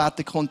Gott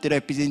anbeten, kommt dir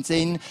etwas in den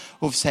Sinn,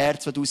 aufs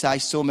Herz, wo du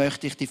sagst, so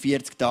möchte ich die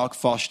 40 Tage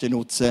Fasten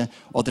nutzen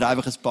oder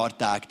einfach ein paar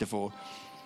Tage davon.